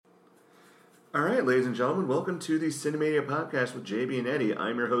All right, ladies and gentlemen, welcome to the Cinemania podcast with JB and Eddie.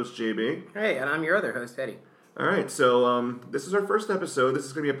 I'm your host, JB. Hey, and I'm your other host, Eddie. All right, so this is our first episode. This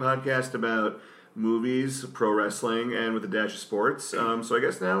is going to be a podcast about movies, pro wrestling, and with a dash of sports. So I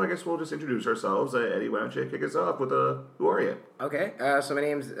guess we'll just introduce ourselves. Eddie, why don't you kick us off with who are you? Okay, so my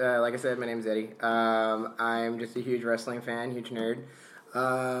name's, like I said, my name's Eddie. I'm just a huge wrestling fan, huge nerd.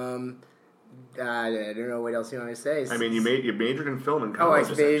 I don't know what else you want me to say. I mean, you majored in film in college.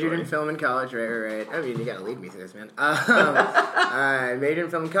 Oh, I majored in film in college, right. I mean, you gotta lead me through this, man. I majored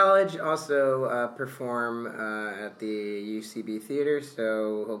in film in college, also perform at the UCB Theater,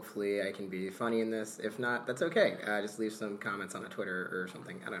 so hopefully I can be funny in this. If not, that's okay. Just leave some comments on Twitter or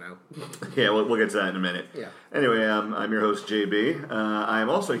something. I don't know. Yeah, we'll get to that in a minute. Yeah. Anyway, I'm your host, JB. I'm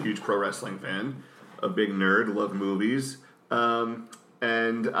also a huge pro wrestling fan, a big nerd, love movies.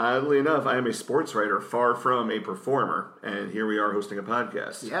 And oddly enough, I am a sports writer, far from a performer, and here we are hosting a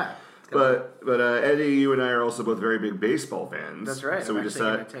podcast. Yeah. But Eddie, you and I are also both very big baseball fans. That's right. So I'm we actually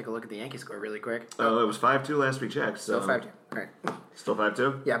going to take a look at the Yankee score really quick. Oh, it was 5-2 last we checked. So. Still 5-2. All right. Still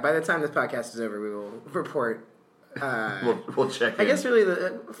 5-2? Yeah, by the time this podcast is over, we will report. We'll check in. I guess really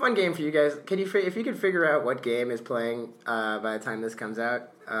the fun game for you guys, if you could figure out what game is playing by the time this comes out,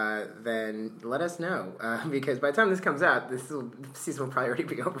 then let us know. Because by the time this comes out, season will probably already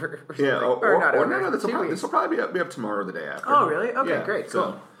be over. Yeah, no, this will probably be up tomorrow or the day after. Oh, really? Okay, yeah, great, so.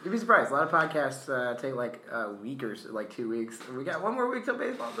 cool. You'd be surprised. A lot of podcasts take like a week or like 2 weeks. We got one more week till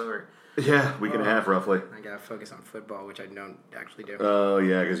baseball's over. Yeah, week and a half roughly. I gotta focus on football, which I don't actually do. Oh,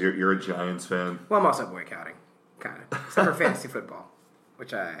 yeah, because you're a Giants fan. Well, I'm also boycotting. Kind of. Except for fantasy football,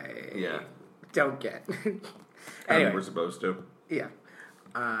 which I don't get. Anyway. We're supposed to. Yeah.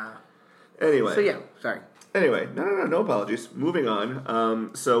 Anyway. So, yeah. Sorry. Anyway. No apologies. Moving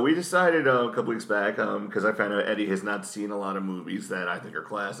on. So we decided a couple weeks back, because I found out Eddie has not seen a lot of movies that I think are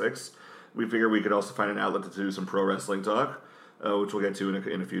classics. We figured we could also find an outlet to do some pro wrestling talk, which we'll get to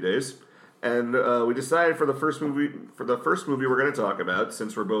in a few days. And we decided for the first movie we're going to talk about,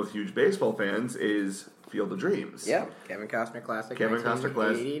 since we're both huge baseball fans, is Field of Dreams. Yeah, Kevin Costner classic.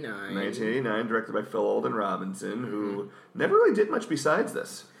 1989, directed by Phil Alden Robinson, who never really did much besides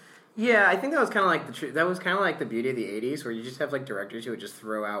this. Yeah, I think that was kind of like the beauty of the '80s, where you just have like directors who would just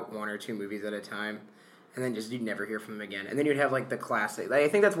throw out one or two movies at a time, and then you'd never hear from them again. And then you'd have like the classic. Like, I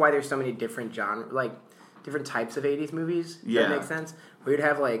think that's why there's so many different different types of '80s movies. Yeah, that makes sense. Where you'd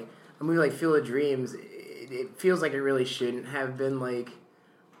have like a movie like Field of Dreams. It feels like it really shouldn't have been like.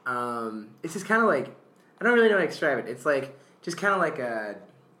 It's just kind of like. I don't really know how to describe it. It's like just kind of like a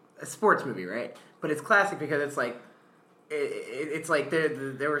sports movie, right? But it's classic because it's like it's like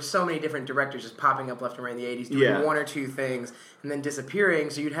there were so many different directors just popping up left and right in the '80s doing one or two things and then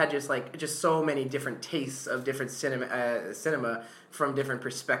disappearing. So you'd had just so many different tastes of different cinema from different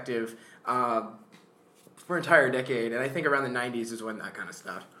perspective for an entire decade. And I think around the '90s is when that kind of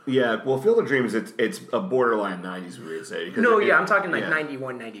stuff. Yeah, well, Field of Dreams, it's a borderline '90s movie, I'd say. I'm talking like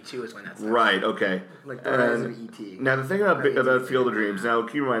 91, 92 is when that's right. Okay, like the rise of E.T. Now the thing about Field of Dreams. Now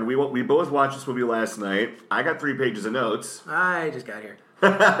keep in mind, we both watched this movie last night. I got 3 pages of notes. I just got here.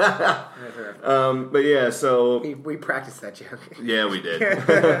 But yeah, so we practiced that joke. Yeah, we did.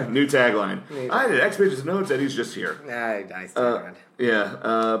 New tagline. I did X pages of notes. Eddie's just here. I stick around.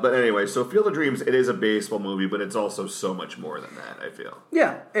 Yeah, but anyway, so Field of Dreams, it is a baseball movie, but it's also so much more than that, I feel.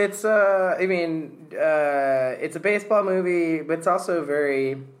 Yeah, it's it's a baseball movie, but it's also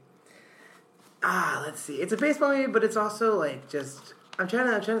very let's see. It's a baseball movie, but it's also like just I'm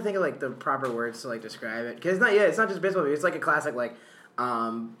trying to think of like the proper words to like describe it, because it's not just a baseball movie. It's like a classic like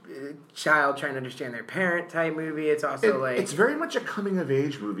child trying to understand their parent type movie. It's also it's very much a coming of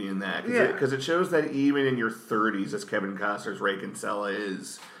age movie in that, because it shows that even in your 30s, as Kevin Costner's Ray Kinsella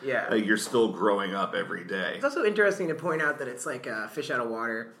is, you're still growing up every day. It's also interesting to point out that it's like a fish out of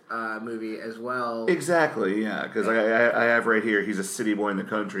water movie as well. Exactly, yeah, because I have right here, he's a city boy in the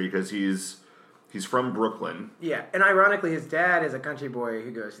country because he's from Brooklyn. Yeah, and ironically, his dad is a country boy who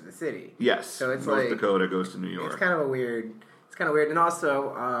goes to the city. Yes, so it's North Dakota goes to New York. It's kind of weird, and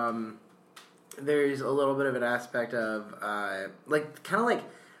also there's a little bit of an aspect of I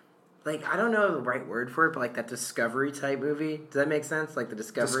don't know the right word for it, but like that Discovery type movie. Does that make sense? Like the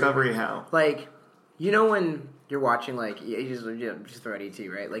Discovery how? Like, you know when you're watching, like, you just throw out E.T.,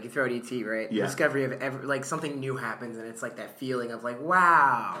 right? Like, you throw out E.T., right? Yeah. Discovery of like something new happens, and it's like that feeling of like,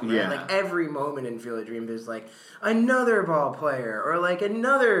 wow. Right? Yeah. Like every moment in Field of Dreams, there's like another ball player, or like they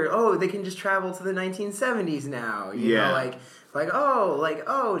can just travel to the 1970s now. You know,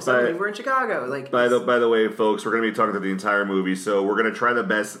 suddenly we're in Chicago. Like, by the way, folks, we're going to be talking through the entire movie, so we're going to try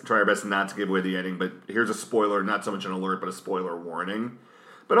our best not to give away the ending. But here's a spoiler, not so much an alert, but a spoiler warning.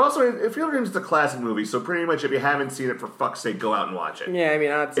 But also, Field of Dreams is a classic movie, so pretty much if you haven't seen it, for fuck's sake, go out and watch it. Yeah, I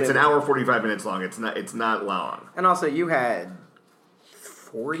mean, it's an hour 45 minutes long. It's not long. And also, you had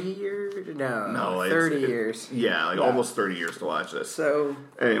 40 years? No, 30 years. Yeah, almost 30 years to watch this. So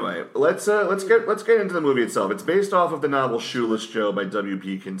anyway, let's get into the movie itself. It's based off of the novel Shoeless Joe by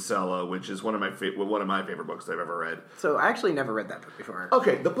W.P. Kinsella, which is one of my favorite books I've ever read. So I actually never read that book before.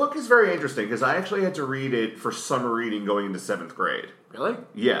 Okay, the book is very interesting because I actually had to read it for summer reading going into 7th grade. Really?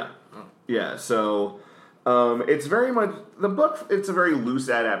 Yeah. Oh. Yeah, so it's very much the book. It's a very loose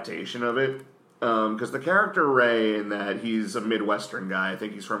adaptation of it. Because the character Ray, in that he's a Midwestern guy. I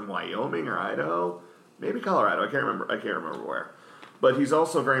think he's from Wyoming or Idaho, maybe Colorado. I can't remember where. But he's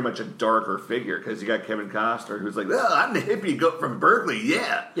also very much a darker figure because you got Kevin Costner, who's like, "Oh, I'm the hippie goat from Berkeley."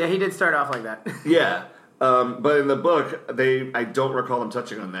 Yeah. Yeah, he did start off like that. Yeah. But in the book, I don't recall them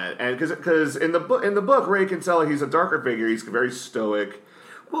touching on that, and because in the book, Ray Kinsella, he's a darker figure. He's very stoic.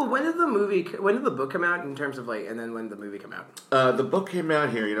 Well, when did the book come out in terms of and then when did the movie come out? The book came out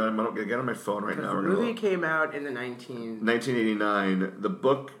here. I'm going to get on my phone right now. The movie came out in the 1989. The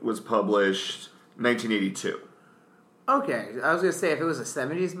book was published 1982. Okay, I was going to say, if it was a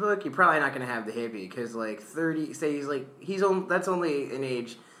 70s book, you're probably not going to have the hippie, because 30, say that's only an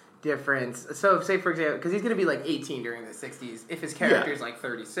age difference. So, say, for example, because he's going to be 18 during the 60s, if his character's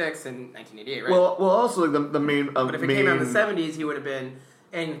 36 in 1988, right? Well, also, the main... but if it came out in the 70s, he would have been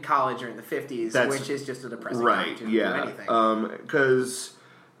in college during the 50s, which is just a depressing time to do anything. Because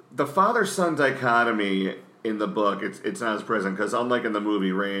the father-son dichotomy in the book, it's not as present, because unlike in the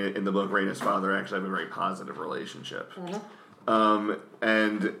movie, Ray and his father actually have a very positive relationship. Mm-hmm.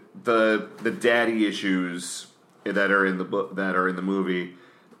 And the daddy issues that are in the movie,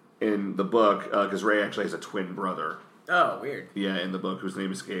 in the book, because Ray actually has a twin brother. Oh, weird. Yeah, in the book, whose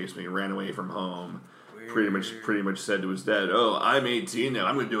name escapes me. He ran away from home. Pretty much said to his dad, "Oh, I'm 18 now.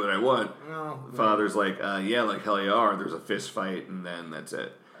 I'm going to do what I want." Oh, father's like, "Yeah, like hell you are." There's a fist fight, and then that's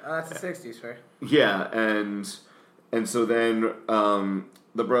it. That's the 60s, right? Yeah, and so then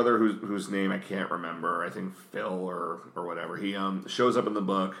the brother whose name I can't remember, I think Phil or whatever, he shows up in the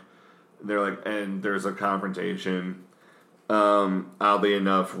book. They're like, and there's a confrontation. Oddly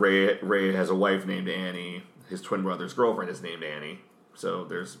enough, Ray has a wife named Annie. His twin brother's girlfriend is named Annie. So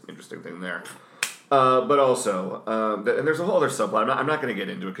there's an interesting thing there. But also, and there's a whole other subplot. I'm not going to get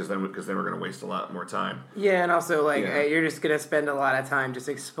into it because then we're going to waste a lot more time. Yeah, and also you're just going to spend a lot of time just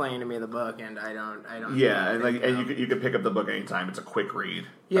explaining to me the book, and I don't. Yeah, and you could pick up the book anytime. It's a quick read.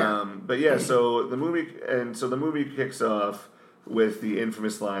 Yeah. But yeah, so the movie kicks off with the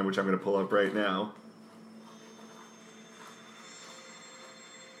infamous line, which I'm going to pull up right now.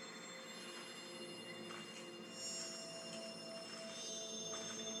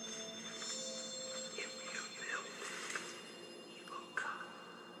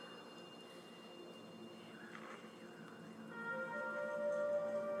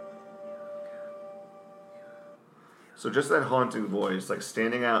 So just that haunting voice,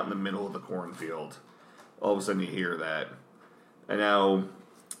 standing out in the middle of the cornfield, all of a sudden you hear that. And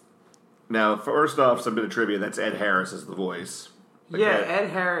now first off, some bit of trivia, that's Ed Harris as the voice. Ed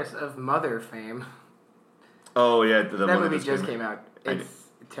Harris of Mother fame. Oh, yeah. That movie just came out. It's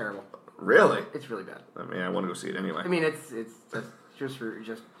terrible. Really? It's really bad. I mean, I want to go see it anyway. I mean, it's just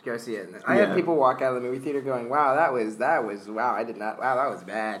go see it. I had people walk out of the movie theater going, "Wow, that was wow, I did not. Wow, that was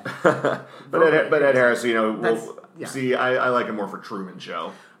bad." but Ed Harris, see, I like him more for Truman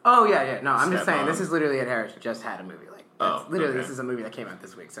Show. Oh yeah. No, I'm just saying, this is literally Ed Harris just had a movie. This is a movie that came out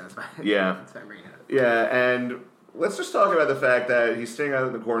this week, so that's fine. Yeah. That's fine bringing it up. Yeah, and let's just talk about the fact that he's staying out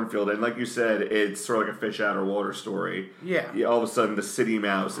in the cornfield, and like you said, it's sort of like a fish out of water story. Yeah. All of a sudden, the city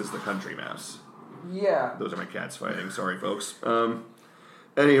mouse is the country mouse. Yeah. Those are my cats fighting. Sorry, folks.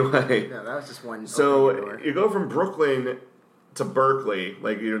 Anyway. No, that was just one. So you go from Brooklyn to Berkeley,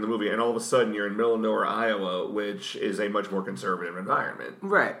 like you're in the movie, and all of a sudden you're in middle of nowhere, Iowa, which is a much more conservative environment.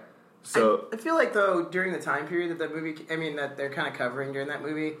 Right. So I feel like, though, during the time period that they're kind of covering during that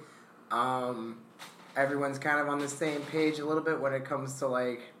movie, everyone's kind of on the same page a little bit when it comes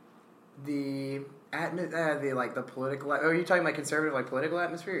to the political. Are you talking conservative conservative political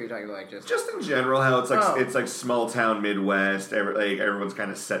atmosphere? Or are you talking just in general how it's like small town Midwest? Everyone's kind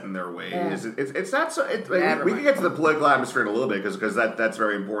of set in their ways. It's not so. We can get to the political atmosphere in a little bit because that's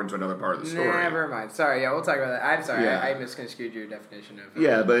very important to another part of the story. Never mind. Sorry. Yeah, we'll talk about that. I'm sorry. Yeah. I misconstrued your definition of.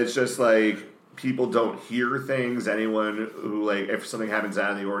 Yeah, but it's just people don't hear things. Anyone who if something happens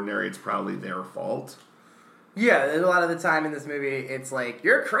out of the ordinary, it's probably their fault. Yeah, a lot of the time in this movie, it's like,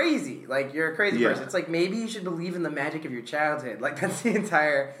 you're crazy. Like, you're a crazy person. It's like, maybe you should believe in the magic of your childhood. Like, that's the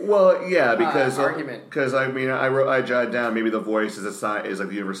entire argument. Because, I jotted down, maybe the voice is like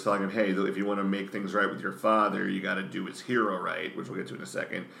the universe telling him, hey, if you want to make things right with your father, you got to do his hero right, which we'll get to in a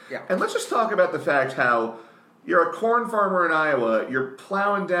second. Yeah. And let's just talk about the fact how you're a corn farmer in Iowa, you're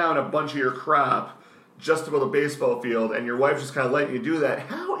plowing down a bunch of your crop just to build a baseball field, and your wife's just kind of letting you do that.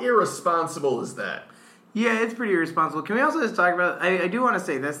 How irresponsible is that? Yeah, it's pretty irresponsible. Can we also just talk about... I do want to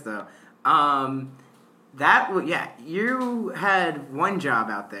say this, though. You had one job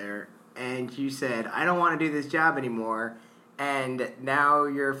out there, and you said, I don't want to do this job anymore, and now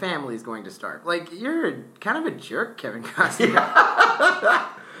your family's going to starve. Like, you're kind of a jerk, Kevin Costner.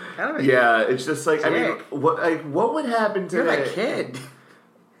 It's just like, jerk. What would happen to You're my kid.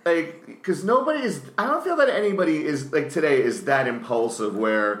 Like, because I don't feel that anybody is, like, today is that impulsive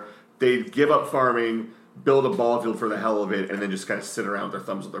where they give up farming, build a ball field for the hell of it, and then just kind of sit around with their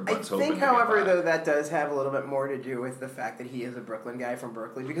thumbs with their butts. I think, however, though, that does have a little bit more to do with the fact that he is a Brooklyn guy from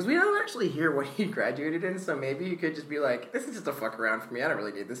Berkeley, because we don't actually hear what he graduated in, so maybe you could just be like, this is just a fuck around for me, I don't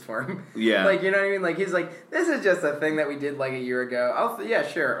really need this farm. Yeah. Like, you know what I mean? Like, he's like, this is just a thing that we did like a year ago.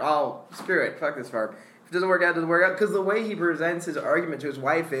 Screw it, fuck this farm. If it doesn't work out, it doesn't work out, because the way he presents his argument to his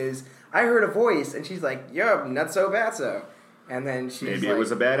wife is, I heard a voice, and she's like, yo, not so bad so. And then she's maybe it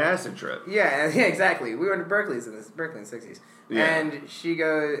was a bad acid trip. Yeah, exactly. We went to Berkeley in the 60s. Yeah. And she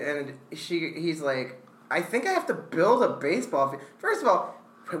goes, he's like, I think I have to build a baseball field. First of all,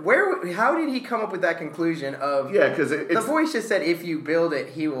 how did he come up with that conclusion of... Yeah, because the voice just said, if you build it,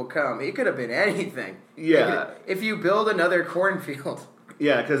 he will come. It could have been anything. Yeah. If you build another cornfield.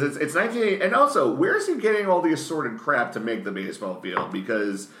 Yeah, because it's 1980, and also, where is he getting all the assorted crap to make the baseball field?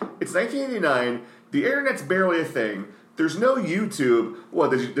 Because it's 1989, the internet's barely a thing. There's no YouTube.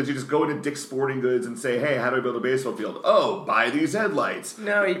 What, did you just go into Dick's Sporting Goods and say, hey, how do I build a baseball field? Oh, buy these headlights.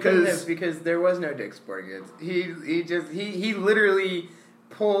 No, he couldn't have, because there was no Dick's Sporting Goods. He literally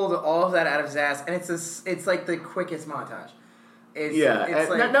pulled all of that out of his ass, and it's like the quickest montage.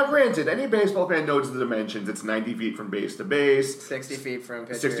 Now granted, any baseball fan knows the dimensions. It's 90 feet from base to base. 60 feet from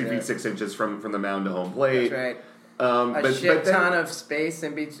pitcher. 60 feet, 6 inches from the mound to home plate. That's right. A ton of space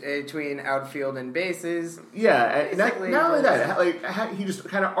in between outfield and bases. Yeah, not only that, he just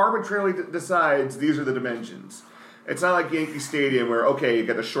kind of arbitrarily decides these are the dimensions. It's not like Yankee Stadium where, okay, you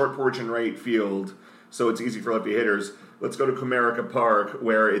got the short porch and right field, so it's easy for lefty hitters. Let's go to Comerica Park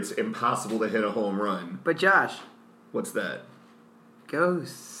where it's impossible to hit a home run. But Josh. What's that?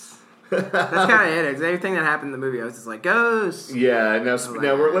 Ghosts. That's kind of it. It's everything that happened in the movie. I was just like, ghosts. Yeah,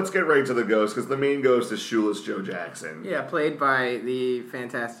 let's get right to the ghost, because the main ghost is Shoeless Joe Jackson. Yeah, played by the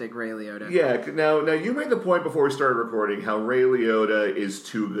fantastic Ray Liotta. Yeah, now you made the point before we started recording how Ray Liotta is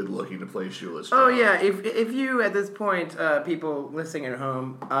too good looking to play Shoeless Joe. Oh yeah, if you at this point, people listening at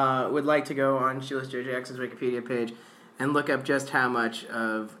home, would like to go on Shoeless Joe Jackson's Wikipedia page and look up just how much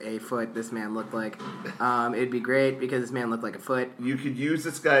of a foot this man looked like. It'd be great, because this man looked like a foot. You could use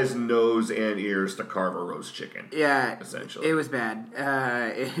this guy's nose and ears to carve a roast chicken. Yeah, essentially, it was bad.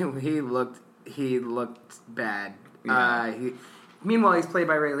 He looked bad. Yeah. Meanwhile, he's played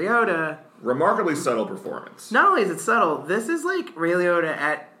by Ray Liotta. Remarkably subtle performance. Not only is it subtle, this is like Ray Liotta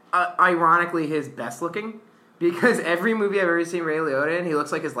at ironically his best looking. Because every movie I've ever seen Ray Liotta in, he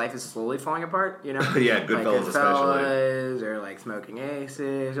looks like his life is slowly falling apart, you know? Yeah, Goodfellas especially. Or like Smoking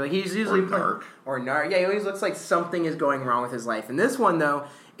Aces. Or like he's usually... Narc. Or Narc. Yeah, he always looks like something is going wrong with his life. In this one, though,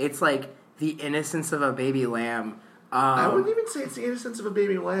 it's like the innocence of a baby lamb. I wouldn't even say it's the innocence of a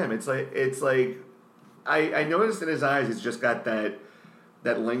baby lamb. It's like I noticed in his eyes he's just got that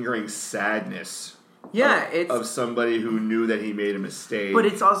lingering sadness. Yeah, of somebody who knew that he made a mistake. But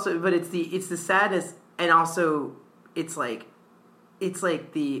it's the sadness... And also, it's like the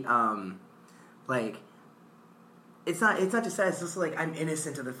it's not just sad. It's just like, I'm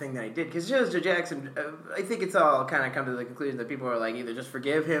innocent of the thing that I did. Because Joe Jackson, I think it's all kind of come to the conclusion that people are like, either just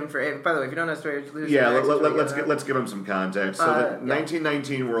forgive him for. By the way, if you don't know the story, let's give him some context. So the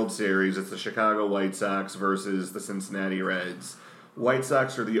 1919 World Series, it's the Chicago White Sox versus the Cincinnati Reds. White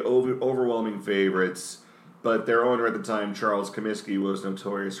Sox are the overwhelming favorites, but their owner at the time, Charles Comiskey, was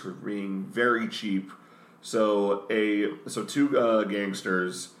notorious for being very cheap. So two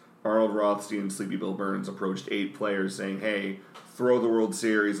gangsters, Arnold Rothstein and Sleepy Bill Burns, approached 8 players saying, hey, throw the World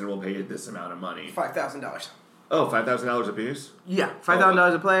Series and we'll pay you this amount of money. $5,000. Oh, $5,000 a piece? Yeah,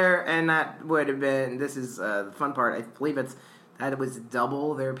 $5,000 a player, and that would have been, this is the fun part, I believe that was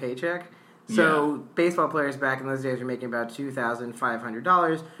double their paycheck. So baseball players back in those days were making about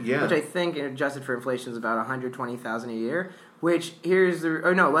 $2,500, which I think, adjusted for inflation, is about $120,000 a year. Which here's the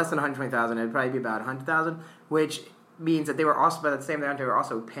less than 120,000. It'd probably be about 100,000, which means that they were also, by the same time, they were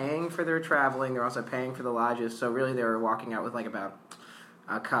also paying for their traveling. They're also paying for the lodges. So really, they were walking out with like about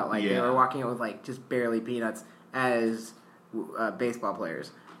a cut. Like they were walking out with like just barely peanuts as baseball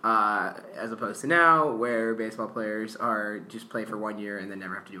players. As opposed to now, where baseball players are just play for 1 year and then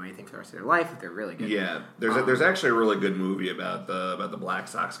never have to do anything for the rest of their life if they're really good. Yeah, there's actually a really good movie about the Black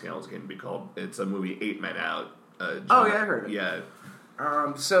Sox scandals. Going to be called. It's a movie 8 Men Out. I heard of it. Yeah.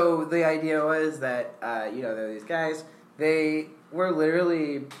 So the idea was that there were these guys. They were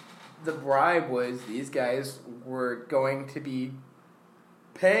literally, the bribe was these guys were going to be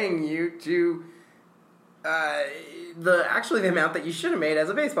paying you to. The amount that you should have made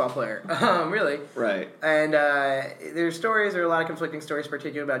as a baseball player, really. Right. And there are a lot of conflicting stories,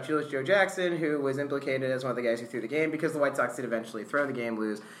 particularly about Julius Joe Jackson, who was implicated as one of the guys who threw the game because the White Sox did eventually throw the game,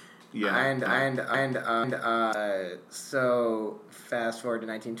 lose. Yeah. So fast forward to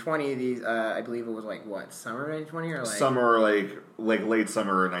 1920. These, I believe it was summer of 1920 or summer, late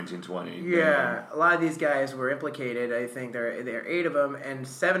summer of 1920. Yeah, a lot of these guys were implicated. I think there are 8 of them, and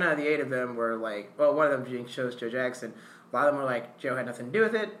 7 out of the 8 of them were one of them shows Joe Jackson. A lot of them were Joe had nothing to do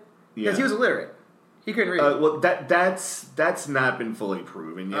with it because he was illiterate. He couldn't read. Well, that's not been fully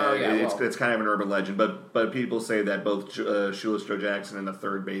proven yet. Oh, yeah, it's kind of an urban legend, but people say that both Shoeless Joe Jackson and the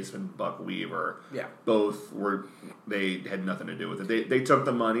third baseman Buck Weaver, both they had nothing to do with it. They took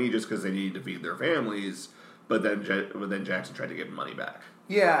the money just because they needed to feed their families, but then Jackson tried to get money back.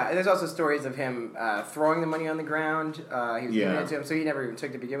 Yeah, and there's also stories of him throwing the money on the ground. He was giving it to him, so he never even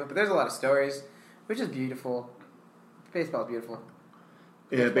took to begin with. But there's a lot of stories, which is beautiful. Baseball's beautiful.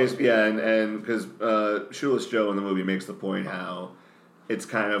 Yeah, basically, yeah, and because Shoeless Joe in the movie makes the point how it's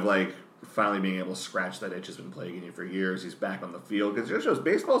kind of like finally being able to scratch that itch has been plaguing you for years. He's back on the field because it just shows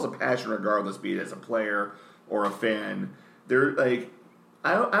baseball is a passion, regardless, be it as a player or a fan. They're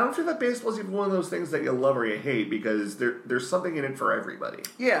I don't feel that baseball is even one of those things that you love or you hate because there's something in it for everybody.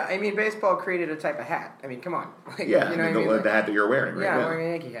 Yeah, I mean, baseball created a type of hat. I mean, come on. The hat that you're wearing, right? Yeah, I'm wearing a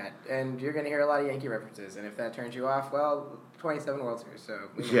Yankee hat, and you're going to hear a lot of Yankee references, and if that turns you off, well, 27 World Series, so...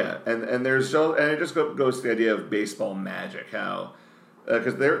 and it just goes to the idea of baseball magic, how...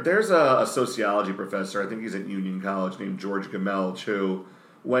 Because there's a sociology professor, I think he's at Union College, named George Gamelch, who...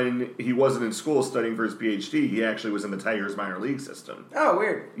 When he wasn't in school studying for his PhD, he actually was in the Tigers minor league system. Oh,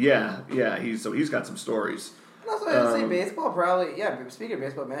 weird. Yeah. He's got some stories. And also, I'd say baseball probably. Yeah, speaking of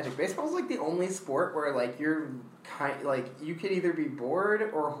baseball magic, baseball's the only sport where you're you could either be bored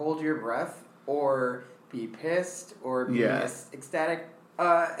or hold your breath or be pissed or be ecstatic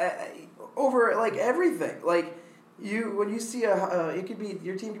over everything. When you see it could be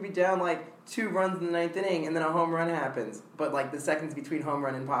your team could be down 2 runs in the 9th inning and then a home run happens, but the seconds between home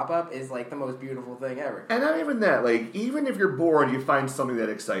run and pop up is the most beautiful thing ever. And not even that, even if you're bored, you find something that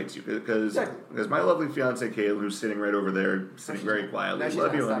excites you because my lovely fiance Kayla, who's sitting right over there, sitting very quietly,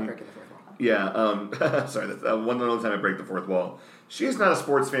 love you, honey. Yeah, sorry, that's one little time I break the fourth wall. She's not a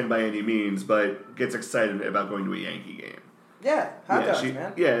sports fan by any means, but gets excited about going to a Yankee game. Yeah, hot dogs,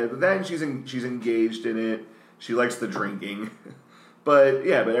 man. Yeah, then she's engaged in it. She likes the drinking. But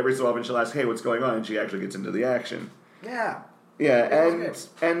every so often she'll ask, "Hey, what's going on?" And she actually gets into the action. Yeah. Yeah,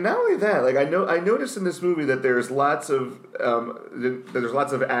 and not only that, I noticed in this movie that there's lots of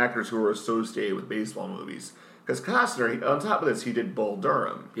actors who are associated with baseball movies. Because Costner, on top of this, he did Bull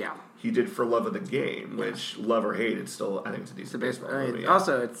Durham. Yeah. He did For Love of the Game, which, love or hate, it's still, I think it's a decent baseball movie.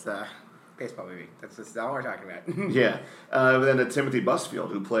 Also, it's a baseball movie. That's all we're talking about. Yeah. But then Timothy Busfield,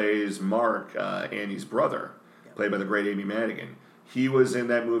 who plays Mark, Annie's brother, played by the great Amy Madigan. He was in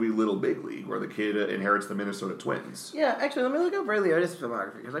that movie Little Big League, where the kid inherits the Minnesota Twins. Yeah, actually, let me look up Ray Liotta's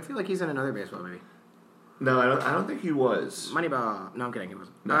filmography, because I feel like he's in another baseball movie. No, I don't think he was. Moneyball. No, I'm kidding. He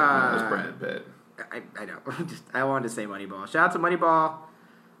wasn't. No, it was Brad Pitt. I know. I wanted to say Moneyball. Shout out to Moneyball.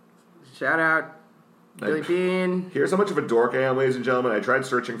 Shout out Billy Bean. Here's how much of a dork I am, ladies and gentlemen. I tried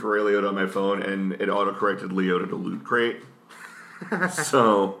searching for Ray Liotta on my phone, and it autocorrected Liotta to Loot Crate.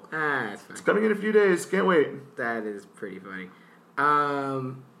 So, it's coming in a few days. Can't wait. That is pretty funny.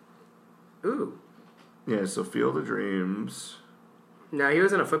 Ooh. Yeah, so Field of Dreams. No, he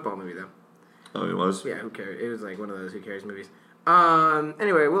was in a football movie, though. Oh, he was? Yeah, who cares? It was one of those who cares movies.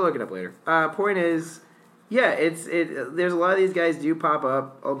 Anyway, we'll look it up later. Point is, there's a lot of these guys do pop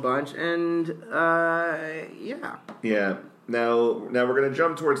up a bunch, and, yeah. Yeah. Now we're going to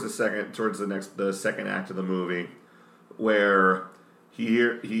jump towards the second act of the movie, where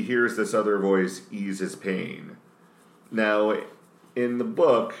he hears this other voice ease his pain. Now, in the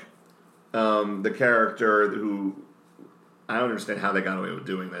book, the character who, I don't understand how they got away with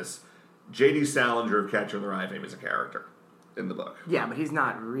doing this, J.D. Salinger of Catcher in the Rye fame is a character. in the book. Yeah, but he's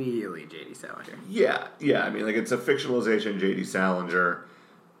not really J.D. Salinger. Yeah. I mean, like, it's a fictionalization of J.D. Salinger.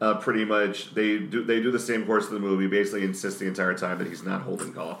 Pretty much, they do the same course of the movie, basically insist the entire time that he's not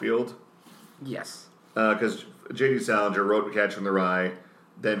Holden Caulfield. Yes. Because J.D. Salinger wrote Catcher in the Rye,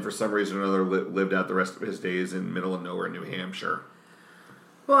 then for some reason or another lived out the rest of his days in middle of nowhere, New Hampshire.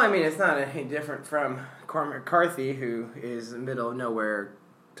 Well, I mean, it's not any different from Cormac McCarthy, who is middle of nowhere.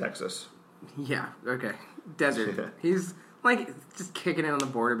 Texas. Yeah, okay. Desert. Yeah. He's, like, just kicking it on the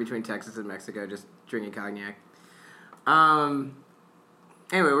border between Texas and Mexico, just drinking cognac.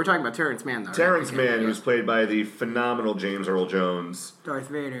 Anyway, we're talking about Terrence Mann, though. Terrence right? Mann, who's played by the phenomenal James Earl Jones. Darth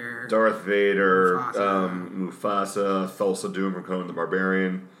Vader. Mufasa, Thulsa Doom from Conan the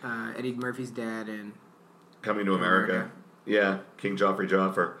Barbarian. Eddie Murphy's dad and Coming to America. Yeah, King Joffrey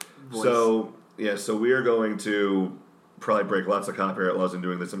Joffer. Voice. So we are going to probably break lots of copyright laws in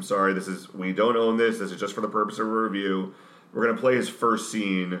doing this. I'm sorry, we don't own this. This is just for the purpose of a review. We're going to play his first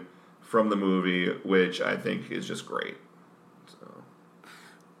scene from the movie, which I think is just great.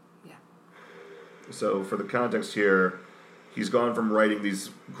 So for the context here, he's gone from writing these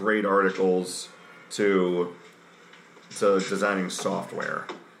great articles to designing software.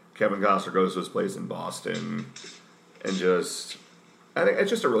 Kevin Costner goes to his place in Boston, and I think it's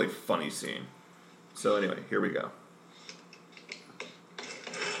just a really funny scene. So anyway, here we go.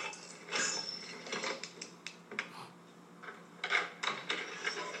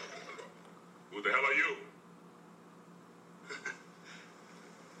 Who the hell are you?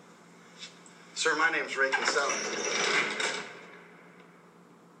 Sir, my name's Ray Kinsella.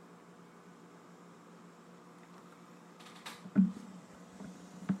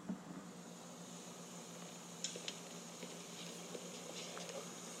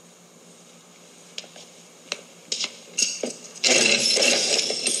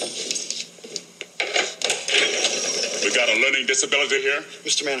 We got a learning disability here?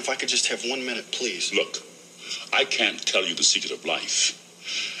 Mr. Mann, if I could just have 1 minute, please. Look, I can't tell you the secret of life.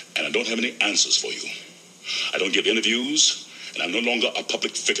 And I don't have any answers for you. I don't give interviews, and I'm no longer a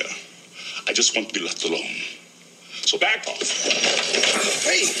public figure. I just want to be left alone. So back off.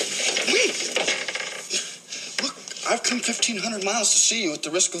 Hey, wait! Look, I've come 1,500 miles to see you at the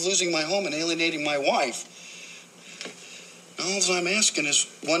risk of losing my home and alienating my wife. All I'm asking is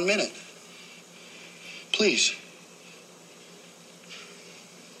 1 minute. Please.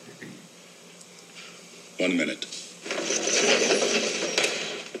 1 minute.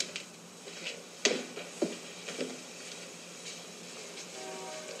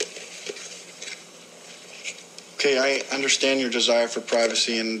 Okay, I understand your desire for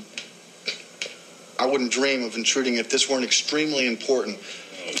privacy, and I wouldn't dream of intruding if this weren't extremely important.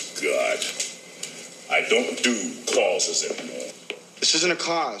 Oh, God. I don't do causes anymore. This isn't a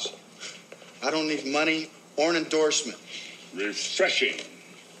cause. I don't need money or an endorsement. Refreshing.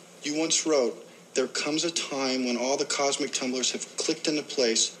 You once wrote, there comes a time when all the cosmic tumblers have clicked into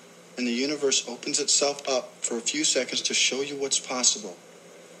place and the universe opens itself up for a few seconds to show you what's possible.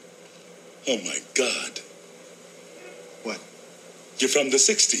 Oh, my God. What? You're from the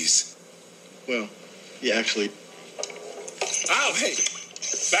 60s. Well, yeah, actually. Ow, hey!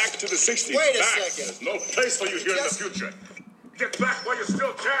 Back to the 60s. Wait a back. second. There's no place for you here in the future. Get back while you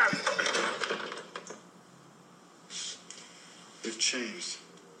still can. You've changed.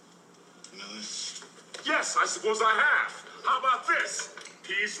 You know this? Yes, I suppose I have. How about this?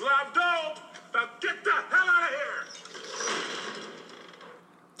 Peace, love, dope. Now get the hell out of here.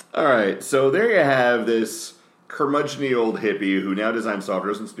 All right, so there you have this curmudgeony old hippie who now designs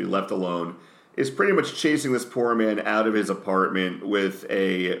software, doesn't to be left alone, is pretty much chasing this poor man out of his apartment with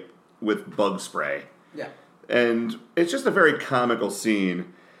bug spray. Yeah. And it's just a very comical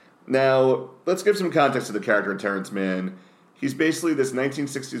scene. Now, let's give some context to the character of Terrence Mann. He's basically this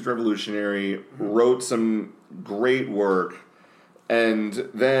 1960s revolutionary, wrote some great work, and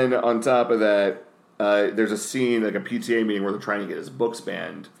then on top of that, there's a scene, like a PTA meeting, where they're trying to get his books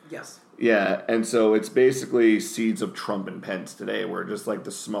banned. Yes. Yeah, and so it's basically seeds of Trump and Pence today, where just like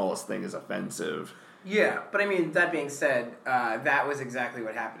the smallest thing is offensive. Yeah, but I mean, that being said, that was exactly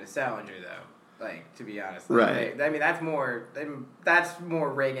what happened to Salinger, though. Like, to be honest, right? I mean, that's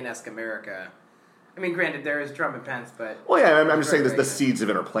more Reagan-esque America. I mean, granted, there is Trump and Pence, but well, yeah, I'm just saying that the seeds have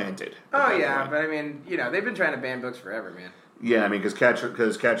been planted. Oh yeah, but I mean, they've been trying to ban books forever, man. Yeah, I mean, because Catcher in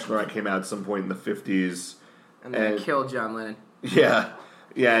the Rye came out at some point in the 50s, and then killed John Lennon. Yeah.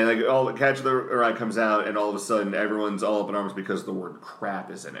 Yeah, and like all Catcher in the Rye comes out, and all of a sudden everyone's all up in arms because the word crap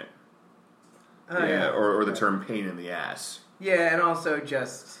is in it. Or the term pain in the ass. Yeah, and also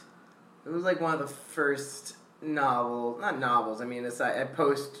just it was like one of the first not novels. I mean, it's a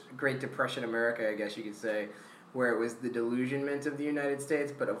post Great Depression America, I guess you could say, where it was the delusionment of the United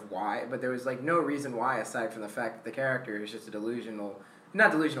States, but of why. But there was like no reason why aside from the fact that the character is just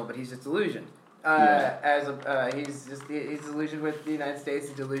not delusional, but he's just delusioned. He's delusioned with the United States,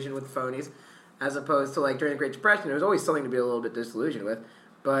 he's delusioned with the phonies, as opposed to like during the Great Depression, there was always something to be a little bit disillusioned with.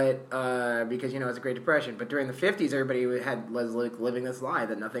 But because it's a Great Depression. But during the 50s, everybody was living this lie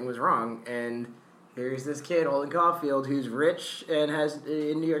that nothing was wrong. And here's this kid, Holden Caulfield, who's rich and has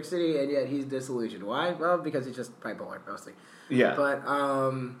in New York City, and yet he's disillusioned. Why? Well, because he's just bipolar, mostly. Yeah. But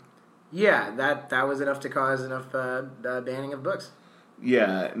that was enough to cause enough banning of books.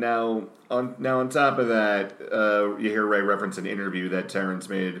 Yeah. Now on top of that, you hear Ray reference an interview that Terrence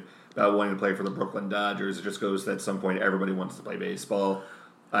made about wanting to play for the Brooklyn Dodgers. It just goes that at some point everybody wants to play baseball.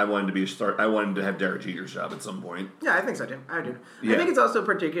 I wanted to have Derek Jeter's job at some point. Yeah, I think so too. I do. Yeah. I think it's also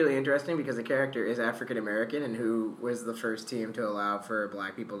particularly interesting because the character is African American, and who was the first team to allow for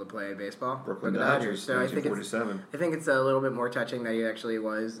black people to play baseball? Brooklyn Dodgers. So 1947. I think it's a little bit more touching that he actually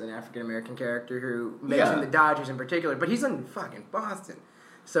was an African American character who mentioned the Dodgers in particular, but he's in fucking Boston.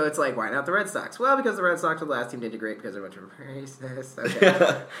 So it's like, why not the Red Sox? Well, because the Red Sox were the last team to integrate because they're a bunch of racists.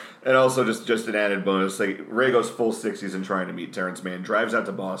 Okay. And also, just an added bonus, like Ray goes full 60s and trying to meet Terrence Mann, drives out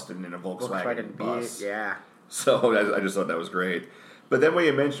to Boston in a Volkswagen bus. Yeah. So I just thought that was great. But then when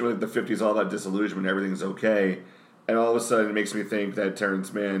you mentioned with the 50s, all that disillusionment, everything's okay, and all of a sudden it makes me think that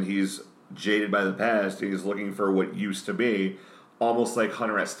Terrence Mann, he's jaded by the past, and he's looking for what used to be, almost like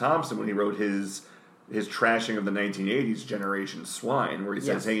Hunter S. Thompson when he wrote his trashing of the 1980s Generation Swine, where he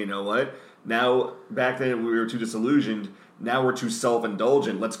says, hey, you know what? Now, back then we were too disillusioned. Now we're too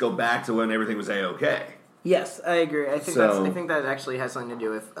self-indulgent. Let's go back to when everything was A-okay. Yes, I agree. I think that actually has something to do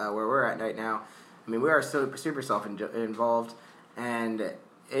with where we're at right now. I mean, we are so super self-involved, and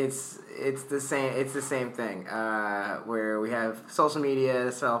it's the same thing where we have social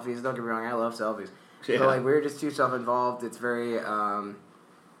media, selfies. Don't get me wrong, I love selfies. Yeah. But like we're just too self-involved. It's very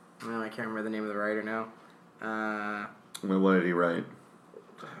I can't remember the name of the writer now. What did he write?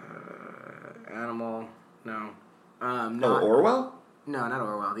 Animal. No. Orwell? No, not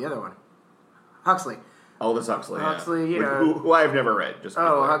Orwell. The other one. Huxley. Oh, that's Huxley. Huxley, who I've never read.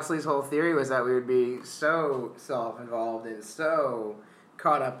 Huxley's whole theory was that we would be so self-involved and so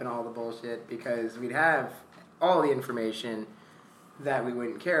caught up in all the bullshit because we'd have all the information that we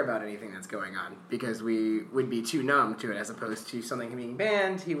wouldn't care about anything that's going on because we would be too numb to it as opposed to something being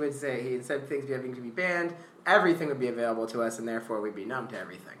banned. He would say, instead of things having to be banned, everything would be available to us and therefore we'd be numb to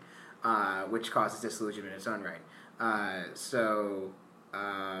everything, which causes disillusionment in its own right. So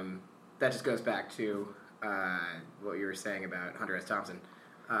that just goes back to what you were saying about Hunter S. Thompson.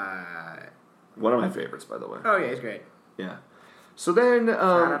 One of my favorites, by the way. Oh, yeah, he's great. Yeah. So then,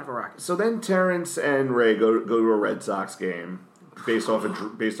 out of a rocket. Terrence and Ray go to a Red Sox game. Based off a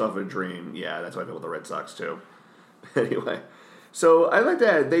dream. Yeah, that's why I know the Red Sox too. Anyway, so I like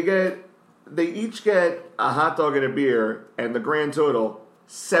that they each get a hot dog and a beer, and the grand total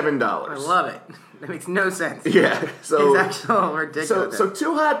 $7. I love it. That makes no sense. Yeah, so it's actually ridiculous. So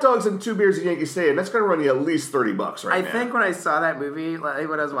 2 hot dogs and 2 beers at Yankee Stadium. That's going to run you at least $30 right now. I think when I saw that movie, like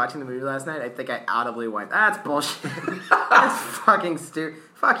when I was watching the movie last night, I think I audibly went, "That's bullshit. That's fucking stupid.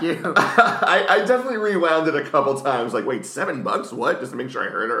 Fuck you." I definitely rewound it a couple times. Like, wait, $7? What? Just to make sure I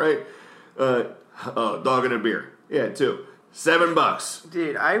heard it right. Dog and a beer. Yeah, 2. $7.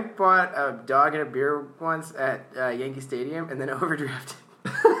 Dude, I bought a dog and a beer once at Yankee Stadium and then overdrafted.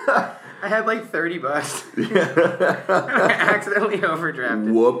 I had like $30. I accidentally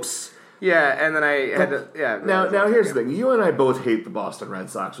overdrafted. Whoops. Yeah, and then I had to. Yeah. Now here's the thing. You and I both hate the Boston Red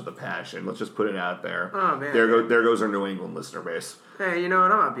Sox with a passion. Let's just put it out there. Oh man. There goes our New England listener base. Hey, you know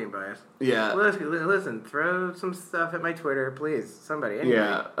what? I'm not being biased. Yeah. Listen. Throw some stuff at my Twitter, please. Somebody. Anybody,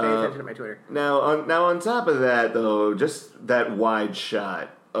 yeah. Pay attention to my Twitter. Now on top of that, though, just that wide shot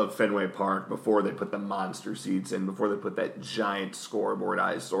of Fenway Park before they put the monster seats in, before they put that giant scoreboard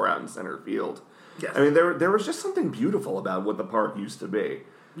eyesore out in center field. Yes. I mean, there was just something beautiful about what the park used to be.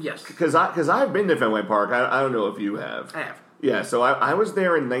 Yes. Because I've been to Fenway Park. I don't know if you have. I have. Yeah, so I was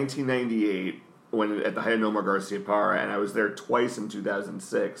there in 1998 at the height of Nomar Garcia Parra, and I was there twice in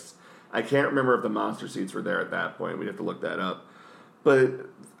 2006. I can't remember if the monster seats were there at that point. We'd have to look that up. But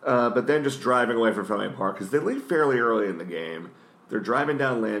then just driving away from Fenway Park, because they leave fairly early in the game. They're driving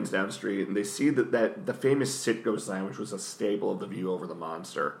down Lansdowne Street, and they see that the famous Sitco sign, which was a staple of the view over the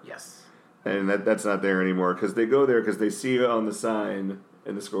monster. Yes. And that's not there anymore, because they go there because they see on the sign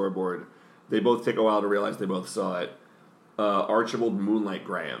and the scoreboard. They both take a while to realize they both saw it. Archibald Moonlight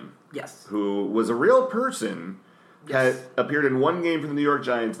Graham. Yes. Who was a real person. Yes. Had appeared in one game for the New York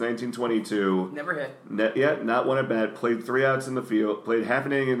Giants, 1922. Never hit. Not won at bat. Played 3 outs in the field. Played half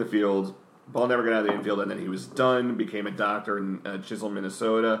an inning in the field. Ball never got out of the infield, and then he was done, became a doctor in Chisholm,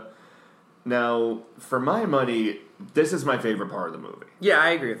 Minnesota. Now, for my money, this is my favorite part of the movie. Yeah,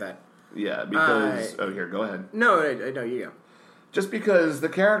 I agree with that. Yeah, because... here, go ahead. No, you go. Just because the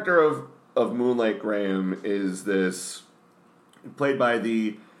character of Moonlight Graham is this... played by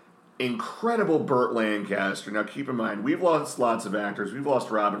the incredible Burt Lancaster. Now, keep in mind, we've lost lots of actors. We've lost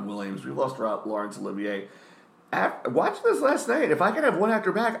Robin Williams. We've lost Laurence Olivier. Watching this last night, if I could have one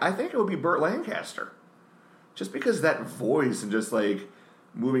actor back, I think it would be Burt Lancaster. Just because that voice and just, like...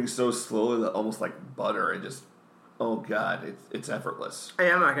 moving so slowly, almost like butter, and just, oh god, it's effortless. Hey,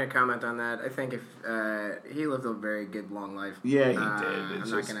 I'm not going to comment on that. I think if he lived a very good long life. Yeah, he did. I'm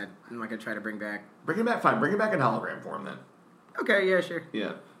not gonna try to bring back. Bring him back, fine. Bring him back in hologram form then. Okay, yeah, sure.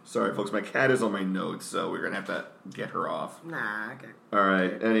 Yeah. Sorry, folks. My cat is on my notes, so we're gonna have to get her off. Nah, okay. All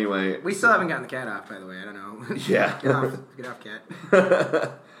right. Okay. Anyway, we still haven't gotten the cat off, by the way. I don't know. Yeah. Get off, cat.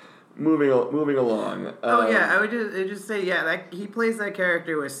 Moving along. I would just say, he plays that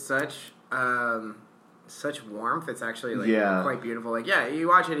character with such warmth. It's actually quite beautiful. Like, yeah, you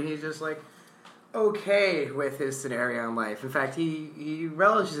watch it and he's just like okay with his scenario in life. In fact, he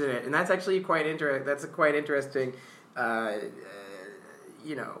relishes in it, and that's actually quite That's a quite interesting. That's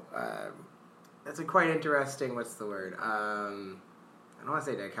a quite interesting. What's the word? I don't want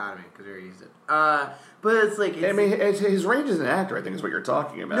to say dichotomy because we already used it. But it's like... his range as an actor, I think, is what you're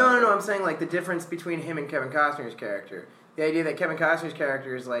talking about. No. I'm saying, like, the difference between him and Kevin Costner's character. The idea that Kevin Costner's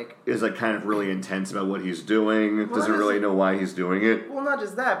character is, like... is, like, kind of really intense about what he's doing. Doesn't really know why he's doing it. Well, not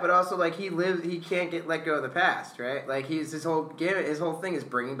just that, but also, like, he can't let go of the past, right? Like, his whole thing is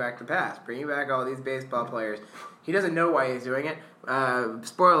bringing back the past. Bringing back all these baseball players. He doesn't know why he's doing it.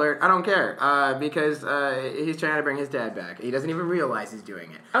 Spoiler, I don't care, because he's trying to bring his dad back. He doesn't even realize he's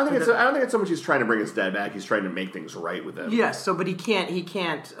doing it. I don't think it's so much he's trying to bring his dad back. He's trying to make things right with him. Yes, but he can't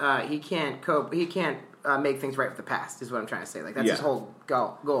cope. He can't make things right with the past. Is what I'm trying to say. Like that's his whole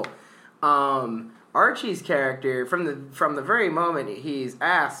goal. Archie's character from the very moment he's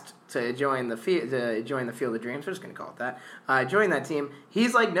asked to join the Field of Dreams, we're just going to call it that. Join that team.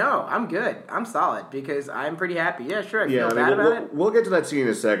 He's like, no, I'm good. I'm solid because I'm pretty happy. Yeah, sure. I feel bad about it. We'll get to that scene in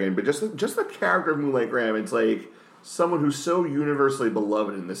a second, but just the character of Moonlight Graham, it's like someone who's so universally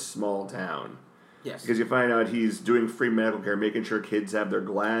beloved in this small town. Yes. Because you find out he's doing free medical care, making sure kids have their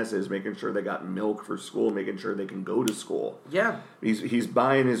glasses, making sure they got milk for school, making sure they can go to school. Yeah. He's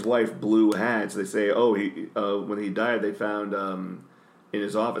buying his wife blue hats. They say, when he died, they found in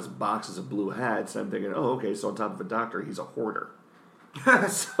his office boxes of blue hats. I'm thinking, okay, so on top of a doctor, he's a hoarder. A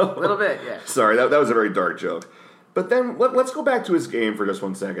little bit, yeah. Sorry, that was a very dark joke. But then let's go back to his game for just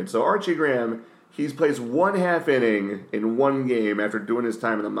 1 second. So Archie Graham, he plays 1/2 inning in one game after doing his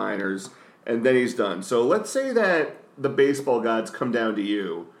time in the minors. And then he's done. So let's say that the baseball gods come down to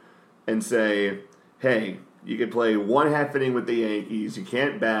you and say, hey, you can play 1/2 inning with the Yankees. You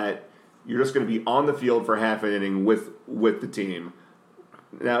can't bat. You're just going to be on the field for half an inning with the team.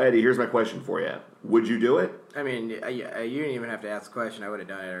 Now, Eddie, here's my question for you. Would you do it? I mean, you didn't even have to ask the question. I would have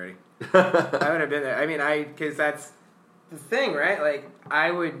done it already. I would have been there. I mean, because that's the thing, right? Like,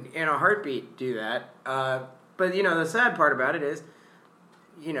 I would, in a heartbeat, do that. But, the sad part about it is,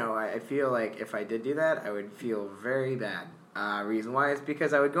 I feel like if I did do that, I would feel very bad. Reason why is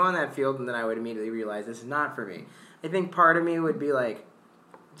because I would go on that field and then I would immediately realize this is not for me. I think part of me would be like,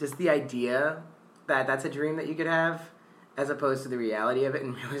 just the idea that that's a dream that you could have, as opposed to the reality of it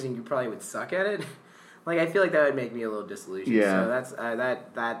and realizing you probably would suck at it. Like I feel like that would make me a little disillusioned. Yeah. So that's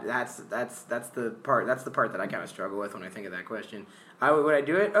the part that I kind of struggle with when I think of that question. Would I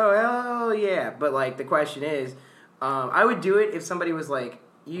do it? Oh hell yeah! But like the question is, I would do it if somebody was like,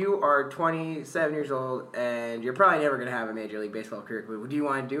 you are 27 years old and you're probably never going to have a Major League Baseball career. But do you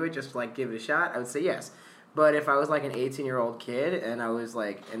want to do it just to, like, give it a shot? I would say yes. But if I was, like, an 18-year-old kid and I was,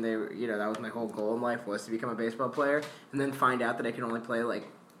 like, and that was my whole goal in life was to become a baseball player and then find out that I can only play, like,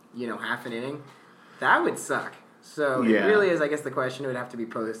 half an inning, that would suck. So it really is, I guess the question would have to be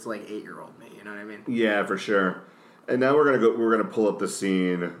posed to, like, 8-year-old me. You know what I mean? Yeah, for sure. And now we're gonna pull up the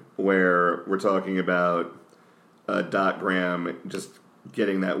scene where we're talking about Doc Graham just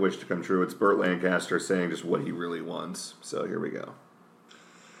getting that wish to come true. It's Burt Lancaster saying just what he really wants. So here we go.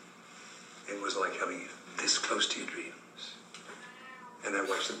 It was like having this close to your dreams. And I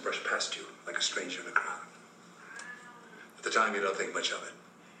watched them brush past you like a stranger in a crowd. At the time, you don't think much of it.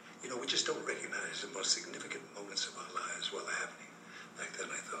 We just don't recognize the most significant moments of our lives while they're happening. Back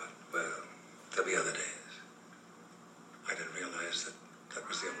then, I thought, well, there'll be other days. I didn't realize that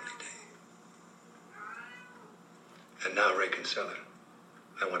was the only day. And now, Ray Kinsella,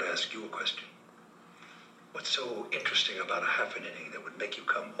 I want to ask you a question. What's so interesting about a half an inning that would make you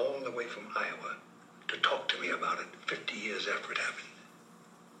come all the way from Iowa to talk to me about it 50 years after it happened?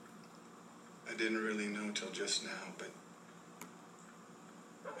 I didn't really know till just now, but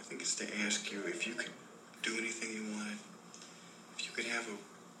I think it's to ask you if you could do anything you wanted. If you could have a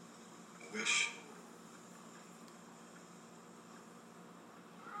wish.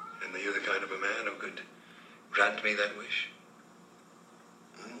 And you're the kind of a man who could grant me that wish?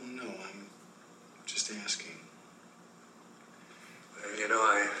 I don't know. I'm just asking. Well, you know,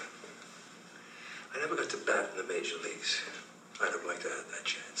 I never got to bat in the major leagues. I'd have liked to have that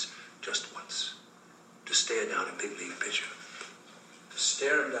chance, just once. To stare down a big league pitcher. To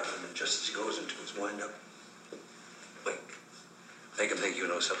stare him down, and just as he goes into his windup, blink. Make him think you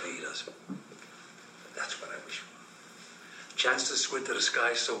know something he doesn't. That's what I wish for. Chance to squint to the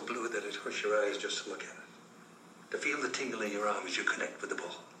sky so blue that it hurts your eyes just to look at it. To feel the tingle in your arm as you connect with the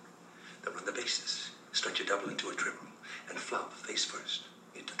ball. To run the bases, stretch a double into a triple, and flop face first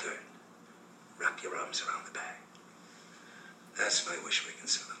into third. Wrap your arms around the bag. That's my wish,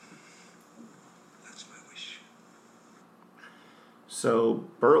 Reconsider. That's my wish. So,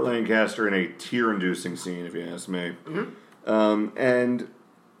 Burt Lancaster in a tear-inducing scene, if you ask me. Mm-hmm. And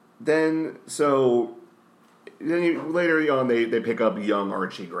then, later on, they pick up young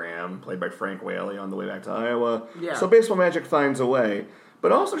Archie Graham, played by Frank Whaley, on the way back to Iowa. Yeah. So Baseball Magic finds a way.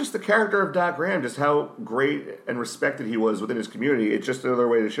 But also just the character of Doc Graham, just how great and respected he was within his community. It's just another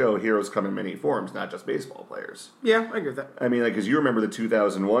way to show heroes come in many forms, not just baseball players. Yeah, I agree with that. I mean, like, because you remember the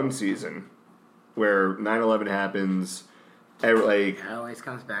 2001 season where 9/11 happens. Like, It always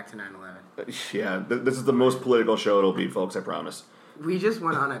comes back to 9/11. yeah, this is the most political show it'll be, folks, I promise. We just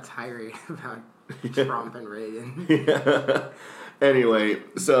went on a tirade about Trump and Reagan. Yeah. Anyway,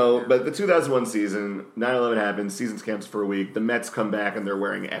 but the 2001 season, 9/11 happens, season's camps for a week, the Mets come back and they're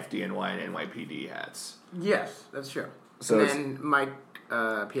wearing FDNY and NYPD hats. Yes, that's true. So and then Mike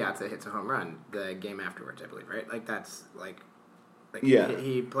Piazza hits a home run the game afterwards, I believe, right? Like, that's, yeah.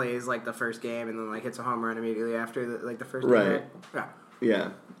 He plays, like, the first game and then, like, hits a home run immediately after, the first game. Right. Yeah. Yeah.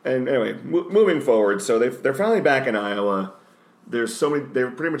 And anyway, moving forward, so they're finally back in Iowa. There's so many, they're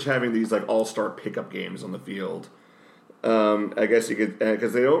pretty much having these, like, all-star pickup games on the field. I guess you could,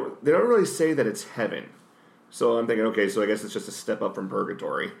 because they don't really say that it's heaven. So I'm thinking, okay, so I guess it's just a step up from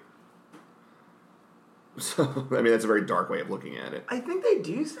purgatory. So, I mean, that's a very dark way of looking at it. I think they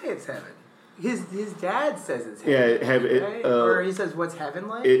do say it's heaven. His dad says it's heaven. Yeah, heaven. Right? Or he says, "What's heaven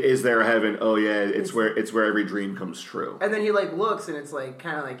like?" Is there a heaven? Oh yeah, it's where every dream comes true. And then he, like, looks and it's like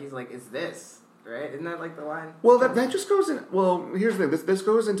kind of like he's like, "Is this right?" Isn't that like the line? Well, that just goes in. Well, here's the thing. This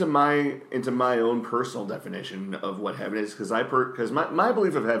goes into my own personal definition of what heaven is, because my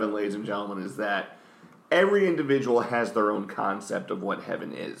belief of heaven, ladies and gentlemen, is that every individual has their own concept of what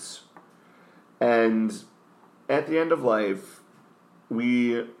heaven is, and at the end of life,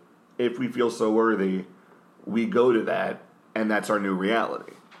 if we feel so worthy, we go to that, and that's our new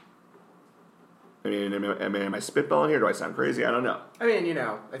reality. I mean, am I spitballing here? Do I sound crazy? I don't know. I mean,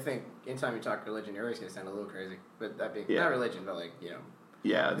 I think anytime you talk religion, you're always going to sound a little crazy. But that being, not religion, but, like,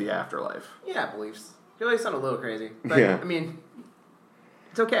 Yeah, the afterlife. Yeah, beliefs. You always sound a little crazy. But, yeah. I mean,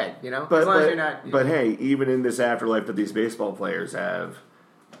 it's okay, But, as long as you're not... But, hey, even in this afterlife that these baseball players have,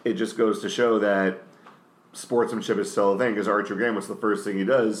 it just goes to show that sportsmanship is still a thing, because Archie Graham, what's the first thing he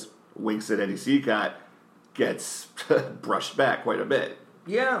does? Winks at Eddie Seacott, gets brushed back quite a bit.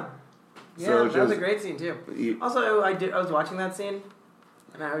 Yeah. Yeah, so that was a great scene, too. Also, I was watching that scene,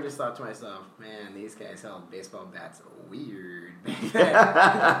 and I just thought to myself, man, these guys held baseball bats weird.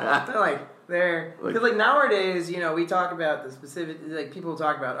 Because nowadays, we talk about the specific, like, people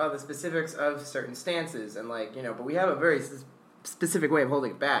talk about, the specifics of certain stances, and, like, but we have a very specific way of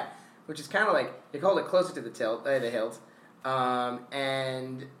holding a bat, which is kind of like, they hold it closer to the hilt, kind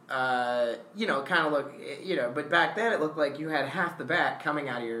of look, but back then it looked like you had half the bat coming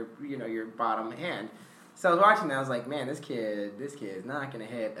out of your bottom hand. So I was watching that, I was like, man, this kid is not going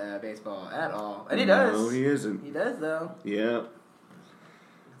to hit baseball at all. And he does. No, he isn't. He does, though. Yeah.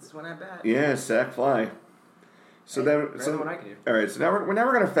 That's one at bat. Yeah, sack fly. So that's what I can do. All right, so now we're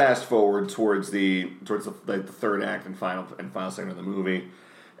going to fast forward towards the third act and final segment of the movie.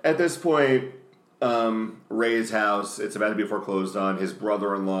 At this point, Ray's house, it's about to be foreclosed on. His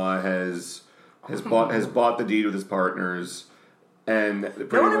brother-in-law has bought the deed with his partners, and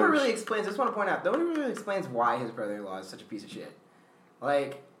no one ever really explains. I just want to point out, no one really explains why his brother-in-law is such a piece of shit.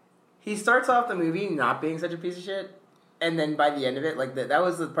 Like, he starts off the movie not being such a piece of shit, and then by the end of it, like, that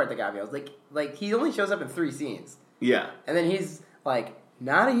was the part that got me. I was like he only shows up in 3 scenes. Yeah, and then he's like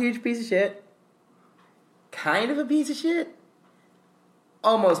not a huge piece of shit, kind of a piece of shit.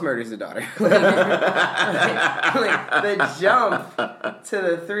 almost murders the daughter. Like, the jump to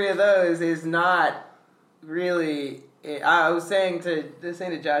the three of those is not really. I was saying to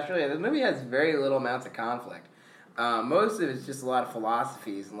Josh earlier, the movie has very little amounts of conflict. Most of it's just a lot of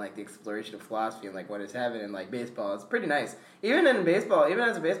philosophies and like the exploration of philosophy and like what is heaven and like baseball. It's pretty nice. Even in baseball, even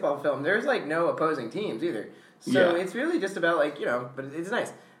as a baseball film, there's like no opposing teams either. So it's really just about like, but it's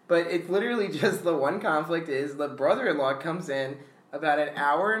nice. But it's literally just the one conflict is the brother-in-law comes in about an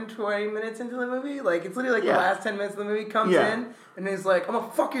hour and 20 minutes into the movie. Like, it's literally like the last 10 minutes of the movie comes in, and he's like, I'm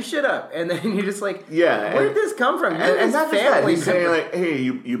gonna fuck your shit up. And then you're just like, where did this come from? And that's family. He's saying, like, hey,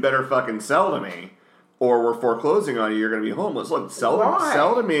 you better fucking sell to me, or we're foreclosing on you, you're gonna be homeless. Look,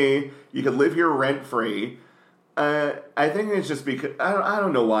 sell to me, you can live here rent-free. I think it's just because, I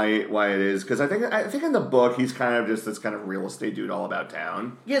don't know why it is, because I think in the book, he's kind of just this kind of real estate dude all about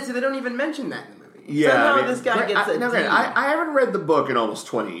town. Yeah, so they don't even mention that in the movie. Yeah, somehow this guy gets I haven't read the book in almost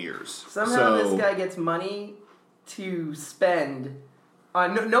 20 years. Somehow this guy gets money to spend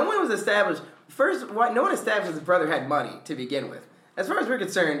on. No one was established. First, no one established his brother had money to begin with. As far as we're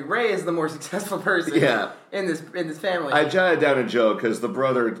concerned, Ray is the more successful person in this family. I jotted down a joke because the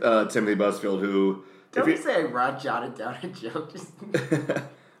brother, Timothy Busfield, who... Don't say I jotted down a joke.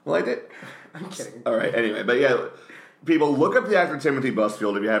 Well, I did. I'm kidding. All right, anyway. But yeah, people, look up the actor Timothy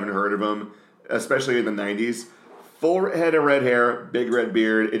Busfield if you haven't heard of him, especially in the 90s. Full head of red hair, big red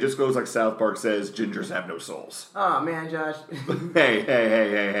beard. It just goes like South Park says, gingers have no souls. Oh, man, Josh.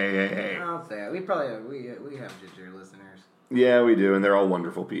 Hey. I'll say it. We probably have, we have ginger listeners. Yeah, we do, and they're all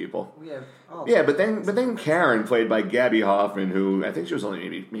wonderful people. We have all but then Karen, played by Gabby Hoffman, who I think she was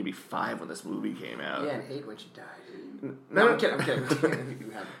only maybe 5 when this movie came out. Yeah, and 8 when she died. No, I'm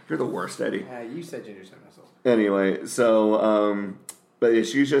kidding. You're the worst, Eddie. You said gingers have no souls. Anyway, so but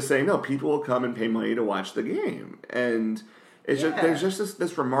she's just saying, no, people will come and pay money to watch the game, and it's just there's just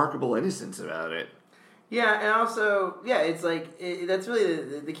this remarkable innocence about it. Yeah, and also, it's like, that's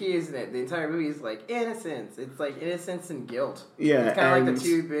really the key, isn't it? The entire movie is like innocence. It's like innocence and guilt. Yeah, it's kind of like the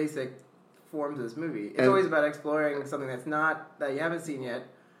two basic forms of this movie. It's always about exploring something that you haven't seen yet,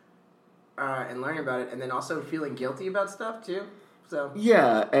 and learning about it, and then also feeling guilty about stuff too. So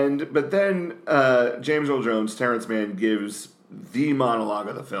yeah, but then James Earl Jones, Terrence Mann, gives the monologue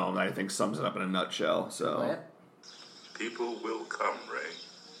of the film that I think sums it up in a nutshell. So people will come, Ray.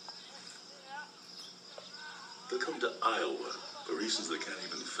 They'll come to Iowa for reasons they can't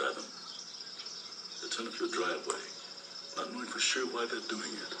even fathom. They'll turn up your driveway, not knowing for sure why they're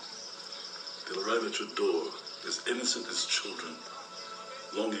doing it. They'll arrive at your door as innocent as children,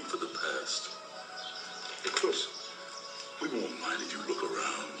 longing for the past. Of course, we won't mind if you look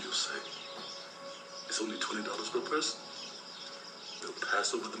around, you'll say. It's only $20 per person. They'll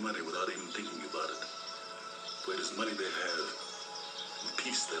pass over the money without even thinking about it. For it is money they have, and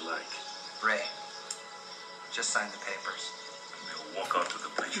peace they like. Ray. Just sign the papers. And they'll walk out to the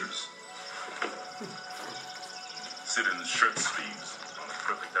bleachers. Sit in shirt sleeves on a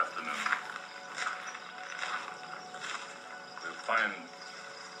perfect afternoon. They'll find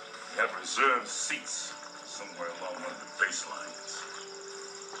they have reserved seats somewhere along one of the baselines.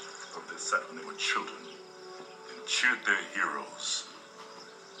 Where they sat when they were children and cheered their heroes.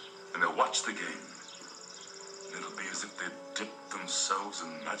 And they'll watch the game. And it'll be as if they dipped themselves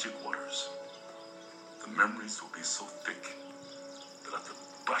in magic waters. The memories will be so thick they'll have to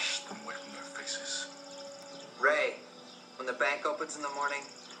brush them away from their faces. Ray, when the bank opens in the morning,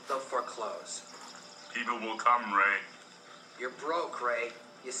 they'll foreclose. People will come, Ray. You're broke, Ray.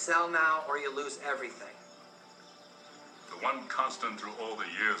 You sell now or you lose everything. The one constant through all the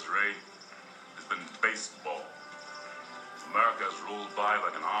years, Ray, has been baseball. America has rolled by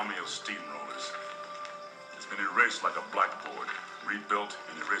like an army of steamrollers. It's been erased like a blackboard, rebuilt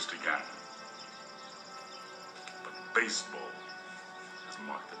and erased again. Baseball has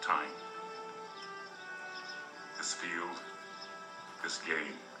marked the time. This field, this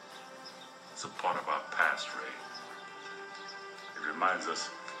game, is a part of our past, Ray. It reminds us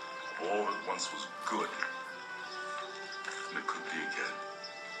of all that once was good, and it could be again.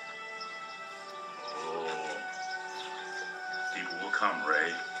 Oh, people will come,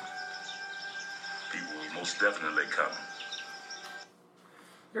 Ray. People will most definitely come.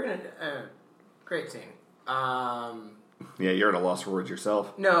 You're in a great scene. Yeah, you're at a loss for words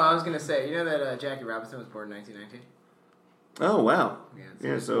yourself. No, I was going to say, you know that Jackie Robinson was born in 1919? Oh, wow.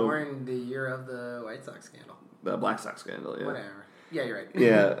 Yeah, so born the year of the White Sox scandal. The Black Sox scandal, yeah. Whatever. Yeah, you're right.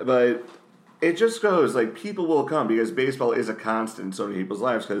 Yeah, but it just goes, like, people will come because baseball is a constant in so many people's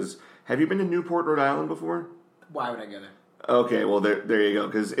lives. Because have you been to Newport, Rhode Island before? Why would I go there? Okay, well, there you go.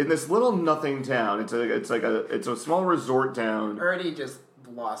 Because in this little nothing town, it's a small resort town. Already just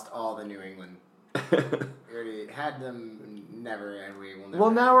lost all the New England. We already had them, never, and we will never.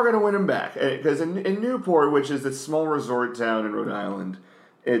 Well, now we're going to win them back. Because in Newport, which is this small resort town in Rhode Island,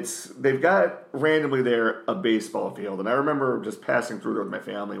 they've got randomly there a baseball field. And I remember just passing through there with my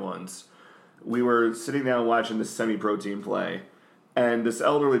family once. We were sitting down watching this semi-pro team play. And this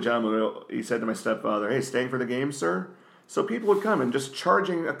elderly gentleman, he said to my stepfather, "Hey, staying for the game, sir?" So people would come and just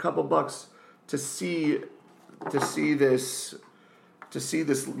charging a couple bucks to see this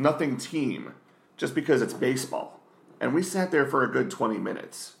nothing team just because it's baseball. And we sat there for a good 20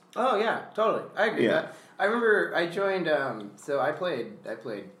 minutes. Oh yeah, totally. I agree with that. I remember I joined so I played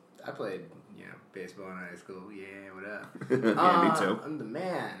baseball in high school. Yeah, what up? Yeah, me too. I'm the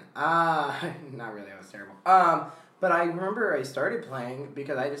man. Not really, I was terrible. But I remember I started playing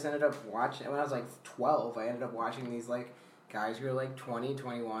because I just ended up watching when I was like 12, I ended up watching these like guys who were like 20,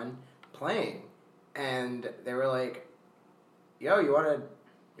 21 playing. And they were like, "Yo, you want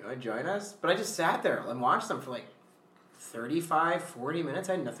to join us?" But I just sat there and watched them for like 35, 40 minutes.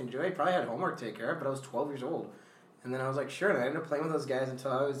 I had nothing to do. I probably had homework to take care of, but I was 12 years old. And then I was like, sure. And I ended up playing with those guys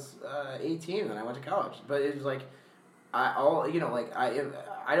until I was 18, and then I went to college. But it was like, I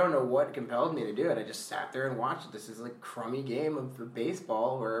don't know what compelled me to do it. I just sat there and watched it. This is like crummy game of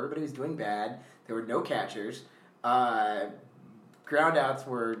baseball where everybody was doing bad. There were no catchers. Groundouts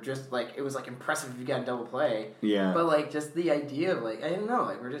were just like, it was like impressive if you got a double play. Yeah. But like just the idea of like, I don't know,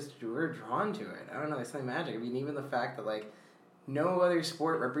 like we're drawn to it. I don't know, it's something magic. I mean, even the fact that like no other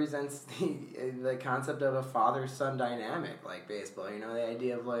sport represents the concept of a father-son dynamic like baseball. You know, the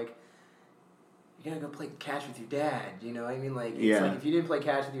idea of like, you're gonna go play catch with your dad. You know what I mean? Like, it's like if you didn't play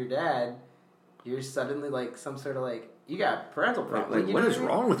catch with your dad, you're suddenly like some sort of like, you got parental problems. Like what is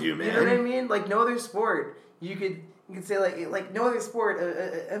wrong with you, man? You know what I mean? Like no other sport, you could say like no other sport,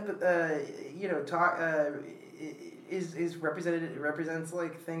 is represented. It represents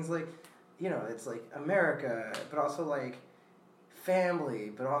like things like, it's like America, but also like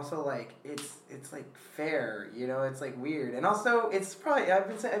family, but also like it's like fair, it's like weird, and also it's probably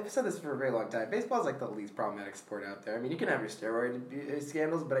I've said this for a very long time. Baseball is like the least problematic sport out there. I mean, you can have your steroid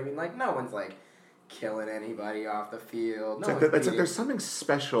scandals, but I mean, like no one's like killing anybody off the field. It's like there's something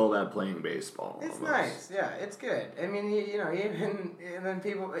special about playing baseball. It's almost. nice, yeah, it's good. I mean, even and then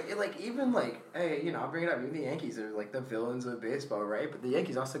people hey, I'll bring it up. Even the Yankees are like the villains of baseball, right? But the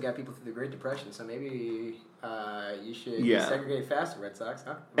Yankees also got people through the Great Depression, so maybe you should segregate faster, Red Sox,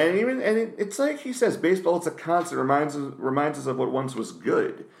 huh? And it's like he says, baseball. It's a constant reminds us of what once was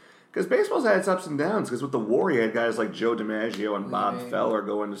good. Because baseball's had its ups and downs. Because with the war, you had guys like Joe DiMaggio and Bob Feller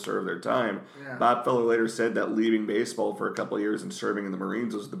going to serve their time. Yeah. Bob Feller later said that leaving baseball for a couple of years and serving in the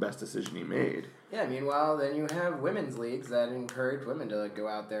Marines was the best decision he made. Yeah, meanwhile, then you have women's leagues that encourage women to go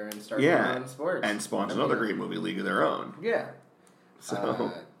out there and start their own sports. And spawn another great movie league of their own. Yeah.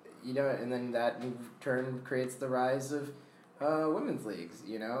 So... and then that in turn creates the rise of women's leagues.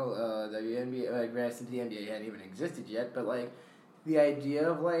 The NBA, granted, the NBA hadn't even existed yet, but like the idea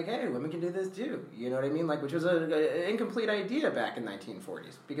of like, hey, women can do this too. You know what I mean? Like, which was an incomplete idea back in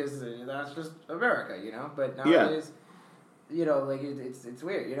 1940s because that's just America, But nowadays, it's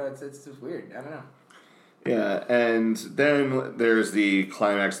weird. It's just weird. I don't know. Yeah, and then there's the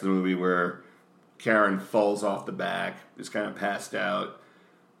climax of the movie where Karen falls off the back, is kind of passed out.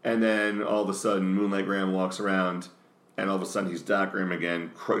 And then all of a sudden, Moonlight Graham walks around, and all of a sudden he's Doc Graham again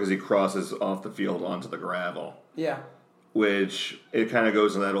because he crosses off the field onto the gravel. Yeah. Which, it kind of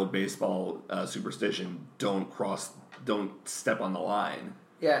goes to that old baseball superstition, don't step on the line.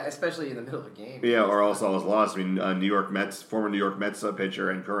 Yeah, especially in the middle of a game. Yeah, or else all is lost. I mean, former New York Mets pitcher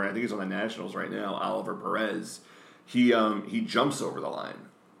and current, I think he's on the Nationals right now, Oliver Perez, he jumps over the line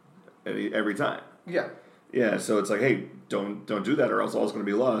every time. Yeah. Yeah, so it's like, hey, don't do that or else all's going to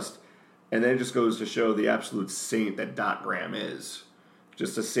be lost. And then it just goes to show the absolute saint that Doc Graham is.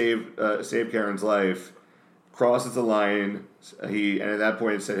 Just to save Karen's life, crosses the line, and at that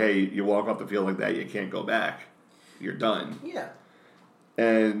point it said, hey, you walk off the field like that, you can't go back. You're done. Yeah.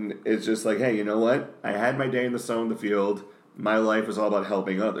 And it's just like, hey, you know what? I had my day in the sun on the field. My life was all about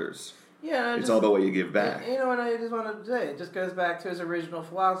helping others. Yeah, it's all about what you give back. You know what I just want to say? It just goes back to his original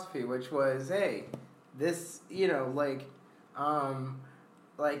philosophy, which was, hey, this, like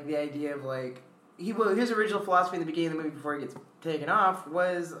the idea of like his original philosophy in the beginning of the movie before he gets taken off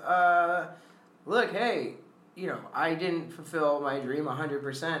was, look, hey, I didn't fulfill my dream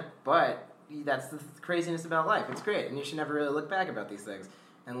 100%, but that's the craziness about life. It's great, and you should never really look back about these things.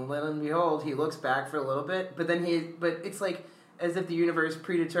 And lo and behold, he looks back for a little bit, but it's like as if the universe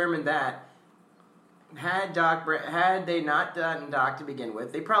predetermined that. Had they not done Doc to begin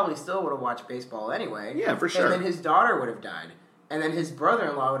with, they probably still would have watched baseball anyway. Yeah, for sure. And then his daughter would have died. and then his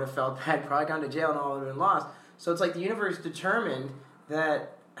brother-in-law would have felt bad, probably gone to jail, and all would have been lost. So it's like the universe determined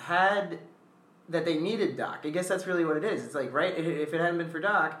that they needed Doc. I guess that's really what it is. It's like, right, if it hadn't been for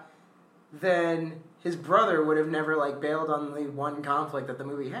Doc, then his brother would have never, like, bailed on the one conflict that the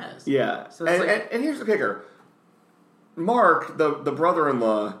movie has. Yeah. So it's and here's the kicker. Mark, the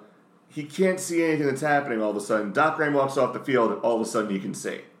brother-in-law, he can't see anything that's happening all of a sudden. Doc Graham walks off the field, all of a sudden he can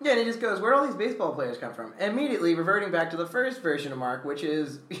see. Yeah, and he just goes, where do all these baseball players come from? Immediately reverting back to the first version of Mark, which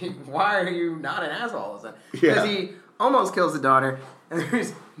is, why are you not an asshole all of a sudden? Because he almost kills the daughter, and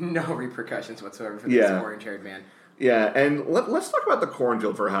there's no repercussions whatsoever for this orange-haired man. Yeah, and let's talk about the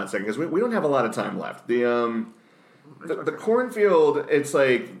cornfield for a hot second, because we don't have a lot of time left. The cornfield, it's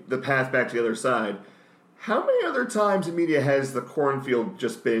like the path back to the other side. How many other times in media has the cornfield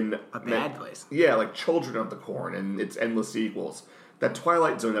just been a bad place? Yeah, like Children of the Corn and its endless sequels. That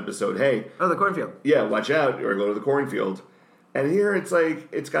Twilight Zone episode, hey. Oh, the cornfield. Yeah, watch out or go to the cornfield. And here it's like,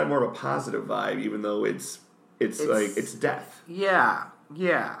 it's got more of a positive vibe, even though it's like, it's death. Yeah.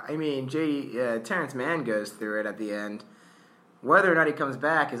 I mean, Terrence Mann goes through it at the end. Whether or not he comes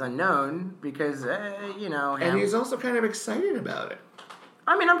back is unknown because, And he's also kind of excited about it.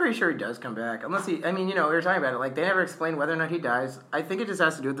 I mean, I'm pretty sure he does come back. Unless we were talking about it. Like, they never explain whether or not he dies. I think it just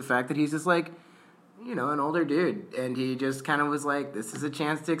has to do with the fact that he's just like, an older dude. And he just kind of was like, this is a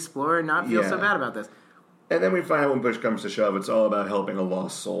chance to explore and not feel so bad about this. And then we find out when push comes to shove, it's all about helping a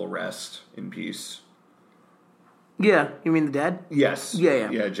lost soul rest in peace. Yeah. You mean the dad? Yes. Yeah.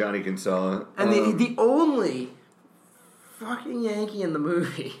 Yeah, Johnny Kinsella. And the only fucking Yankee in the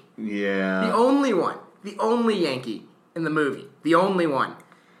movie. Yeah. The only one. The only Yankee in the movie. The only one.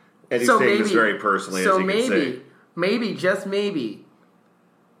 And he's taking this very personally, as you can see. Maybe, just maybe,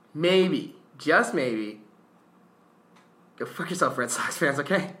 go fuck yourself, Red Sox fans,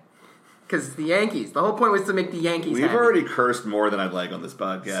 okay? Because the Yankees. The whole point was to make the Yankees We've happy. already cursed more than I'd like on this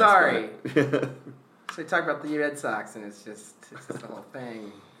podcast. Sorry. So we talk about the Red Sox, and it's just the whole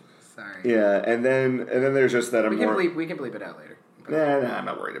thing. Sorry. Yeah, and then there's just that we can bleep it out later. Nah, I'm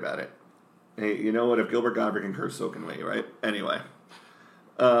not worried about it. Hey, you know what? If Gilbert Gottfried can curse, so can we, right? Anyway.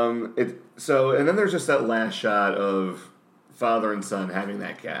 And then there's just that last shot of father and son having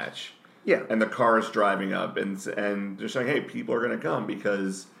that catch. Yeah. And the car's driving up, and they're saying, hey, people are going to come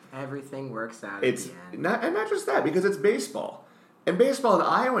because... Everything works out It's at the end. not just that, because it's baseball. And baseball in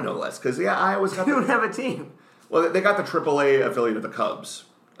Iowa, no less, because, Iowa's got... They don't have a team. Well, they got the AAA affiliate of the Cubs.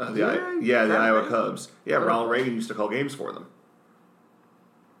 The Iowa Cubs. Yeah, Ronald Reagan used to call games for them.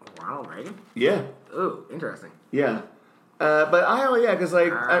 Ronald Reagan? Yeah. Ooh, interesting. Yeah. But Iowa, yeah, because,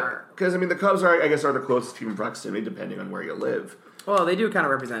 the Cubs are the closest team in proximity, depending on where you live. Well, they do kind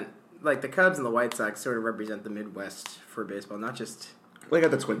of represent, like, the Cubs and the White Sox sort of represent the Midwest for baseball, not just... Well, they got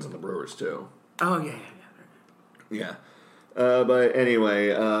the Twins and the Brewers, too. Oh, yeah. Yeah. But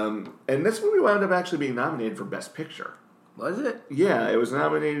anyway, and this movie wound up actually being nominated for Best Picture. Was it? Yeah, it was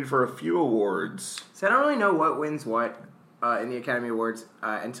nominated for a few awards. So I don't really know what wins what in the Academy Awards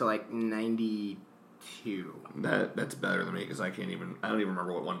until, like, 92. That's better than me, because I don't even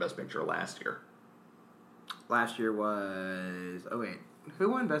remember what won Best Picture last year. Last year was... Oh, wait.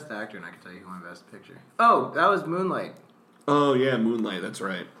 Who won Best Actor? And I can tell you who won Best Picture. Oh, that was Moonlight. Oh, yeah, Moonlight, that's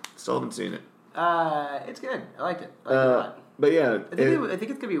right. Still haven't seen it. It's good. I liked it. I liked it a lot. But yeah... I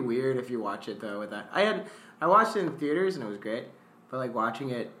think it's going to be weird if you watch it, though, with that. I watched it in theaters, and it was great. But, like, watching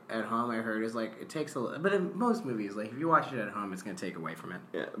it at home, I heard, is, like, it takes a little... But in most movies, like, if you watch it at home, it's going to take away from it.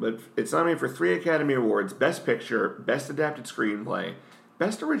 Yeah, but it's nominated for 3 Academy Awards: Best Picture, Best Adapted Screenplay,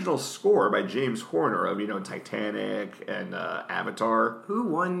 Best Original Score by James Horner of, Titanic and Avatar. Who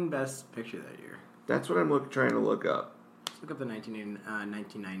won Best Picture that year? That's what I'm trying to look up. Let's look up the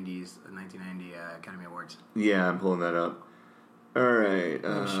 1990 Academy Awards. Yeah, I'm pulling that up. All right.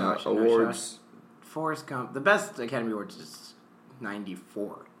 Awards. Forrest Gump. The best Academy Awards is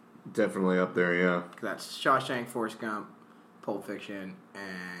 94. Definitely up there, yeah. That's Shawshank, Forrest Gump, Pulp Fiction,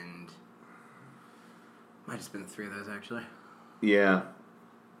 and... Might have been the 3 of those, actually. Yeah.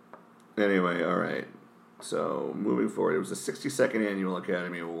 Anyway, all right. So, moving forward, it was the 62nd Annual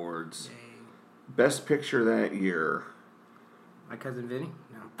Academy Awards. Yay. Best Picture that year. My Cousin Vinny?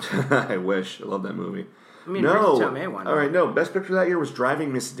 No. I wish. I love that movie. I mean, Marisa Tomei won. All right, no. Best Picture that year was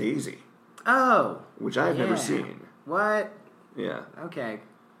Driving Miss Daisy. Oh. Which I have never seen. What? Yeah. Okay.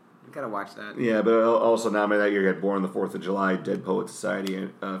 You gotta watch that. Yeah, but also nominated that year, you had Born on the 4th of July, Dead Poets Society,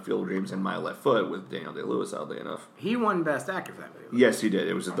 and Field of Dreams, and My Left Foot with Daniel Day-Lewis, oddly enough. He won Best Actor for that movie. Yes, he did.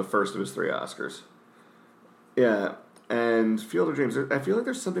 It was the first of his 3 Oscars. Yeah, and Field of Dreams, I feel like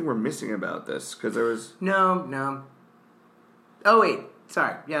there's something we're missing about this, because there was... No. Oh, wait.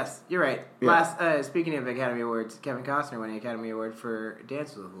 Sorry. Yes, you're right. Yeah. Speaking of Academy Awards, Kevin Costner won the Academy Award for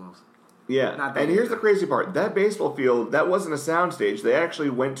Dances with Wolves. Yeah, Not that and here's the crazy part. That baseball field, that wasn't a soundstage. They actually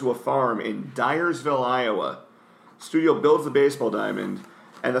went to a farm in Dyersville, Iowa. Studio builds the baseball diamond,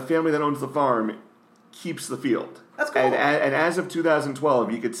 and the family that owns the farm keeps the field. That's cool. And as of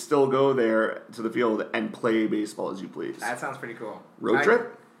 2012, you could still go there to the field and play baseball as you please. That sounds pretty cool. Road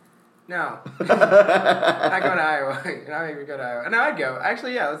trip? No. Not going to Iowa. You're not making me go to Iowa. No, I'd go.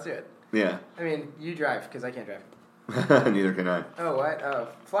 Actually, yeah, let's do it. Yeah. I mean, you drive, because I can't drive. Neither can I. Oh, what? Oh,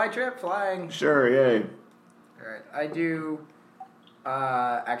 flying. Sure, yay. Alright, I do,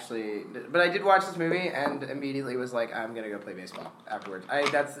 actually, but I did watch this movie and immediately was like, I'm gonna go play baseball afterwards.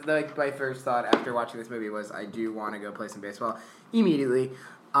 That's like my first thought after watching this movie was, I do want to go play some baseball immediately,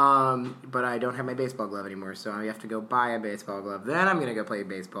 but I don't have my baseball glove anymore, so I have to go buy a baseball glove. Then I'm gonna go play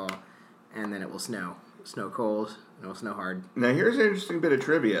baseball, and then it will snow. Snow cold, and it will snow hard. Now here's an interesting bit of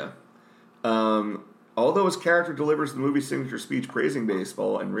trivia. Although his character delivers the movie's signature speech praising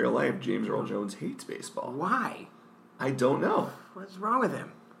baseball, in real life, James Earl Jones hates baseball. Why? I don't know. What's wrong with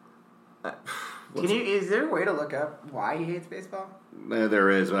him? Is there a way to look up why he hates baseball? There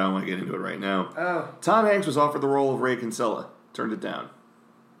is, but I don't want to get into it right now. Oh. Tom Hanks was offered the role of Ray Kinsella. Turned it down.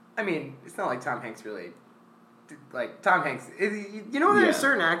 I mean, it's not like Tom Hanks really... Like, Tom Hanks... You know, there are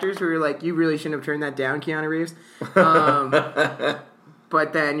certain actors who are like, you really shouldn't have turned that down, Keanu Reeves.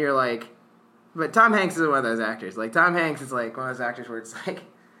 But then you're like... But Tom Hanks is one of those actors. Like, Tom Hanks is like one of those actors where it's like...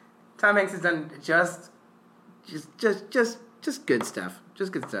 Tom Hanks has done just good stuff.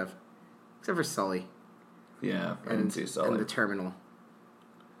 Just good stuff. Except for Sully. Yeah, I didn't see Sully. And The Terminal.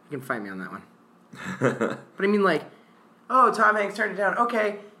 You can fight me on that one. But I mean, like... Oh, Tom Hanks turned it down.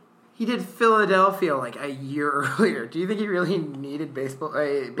 Okay, he did Philadelphia like a year earlier. Do you think he really needed baseball?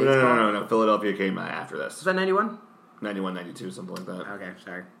 No. Philadelphia came after this. Was that 91? 91, 92, something like that. Okay,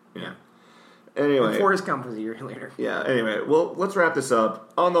 sorry. Yeah. Anyway. And Forrest Gump was a year later. Yeah, anyway. Well, let's wrap this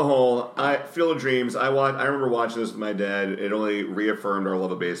up. On the whole, Field of Dreams, I remember watching this with my dad. It only reaffirmed our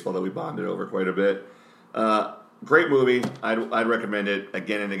love of baseball that we bonded over quite a bit. Great movie. I'd recommend it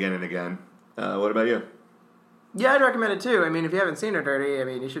again and again and again. What about you? Yeah, I'd recommend it too. I mean, if you haven't seen it already, I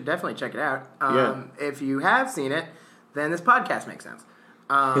mean, you should definitely check it out. If you have seen it, then this podcast makes sense.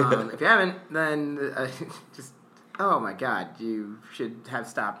 If you haven't, then just, oh my God, you should have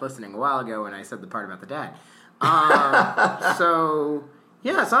stopped listening a while ago when I said the part about the dad. So,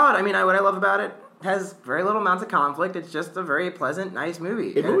 yeah, solid. I mean, what I love about it has very little amounts of conflict. It's just a very pleasant, nice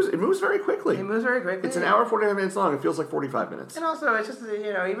movie. It moves very quickly. It's an hour 45 minutes long. It feels like 45 minutes. And also, it's just,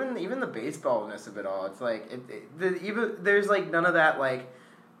 you know, even the baseballness of it all. It's like there's like none of that like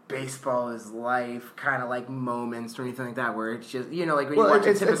baseball is life kind of like moments or anything like that where it's just, you know, like when you watch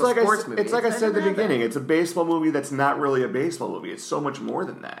a typical sports movie. It's like I said at the beginning. It's a baseball movie that's not really a baseball movie. It's so much more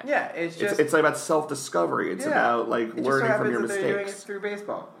than that. Yeah, it's like about self-discovery. It's about like learning from your mistakes. They're doing it through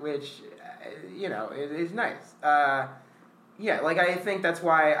baseball, which, you know, it is nice. Yeah, like I think that's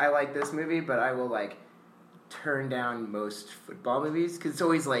why I like this movie, but I will like turn down most football movies because it's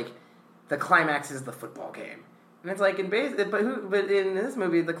always like the climax is the football game. And it's like but in this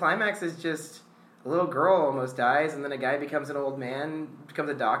movie, the climax is just a little girl almost dies, and then a guy becomes an old man,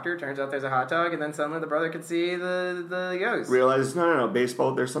 becomes a doctor. Turns out there's a hot dog, and then suddenly the brother can see the ghost. Realize no,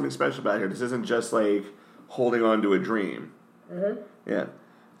 baseball. There's something special about it here. This isn't just like holding on to a dream. Mm-hmm. Yeah.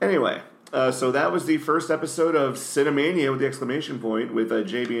 Anyway, so that was the first episode of Cinemania with the exclamation point with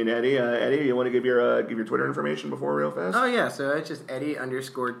JB and Eddie. Eddie, you want to give your Twitter information before real fast? Oh yeah, so it's just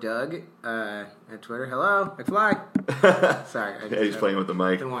Eddie_Doug at Twitter. Hello, McFly. Sorry, Eddie's playing with the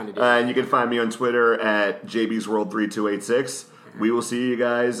mic. And you can find me on Twitter at JB'sWorld3286. We will see you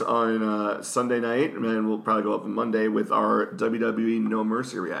guys on Sunday night, and we'll probably go up on Monday with our WWE No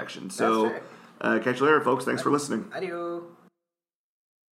Mercy reaction. So catch you later, folks. Thanks for listening. Adios.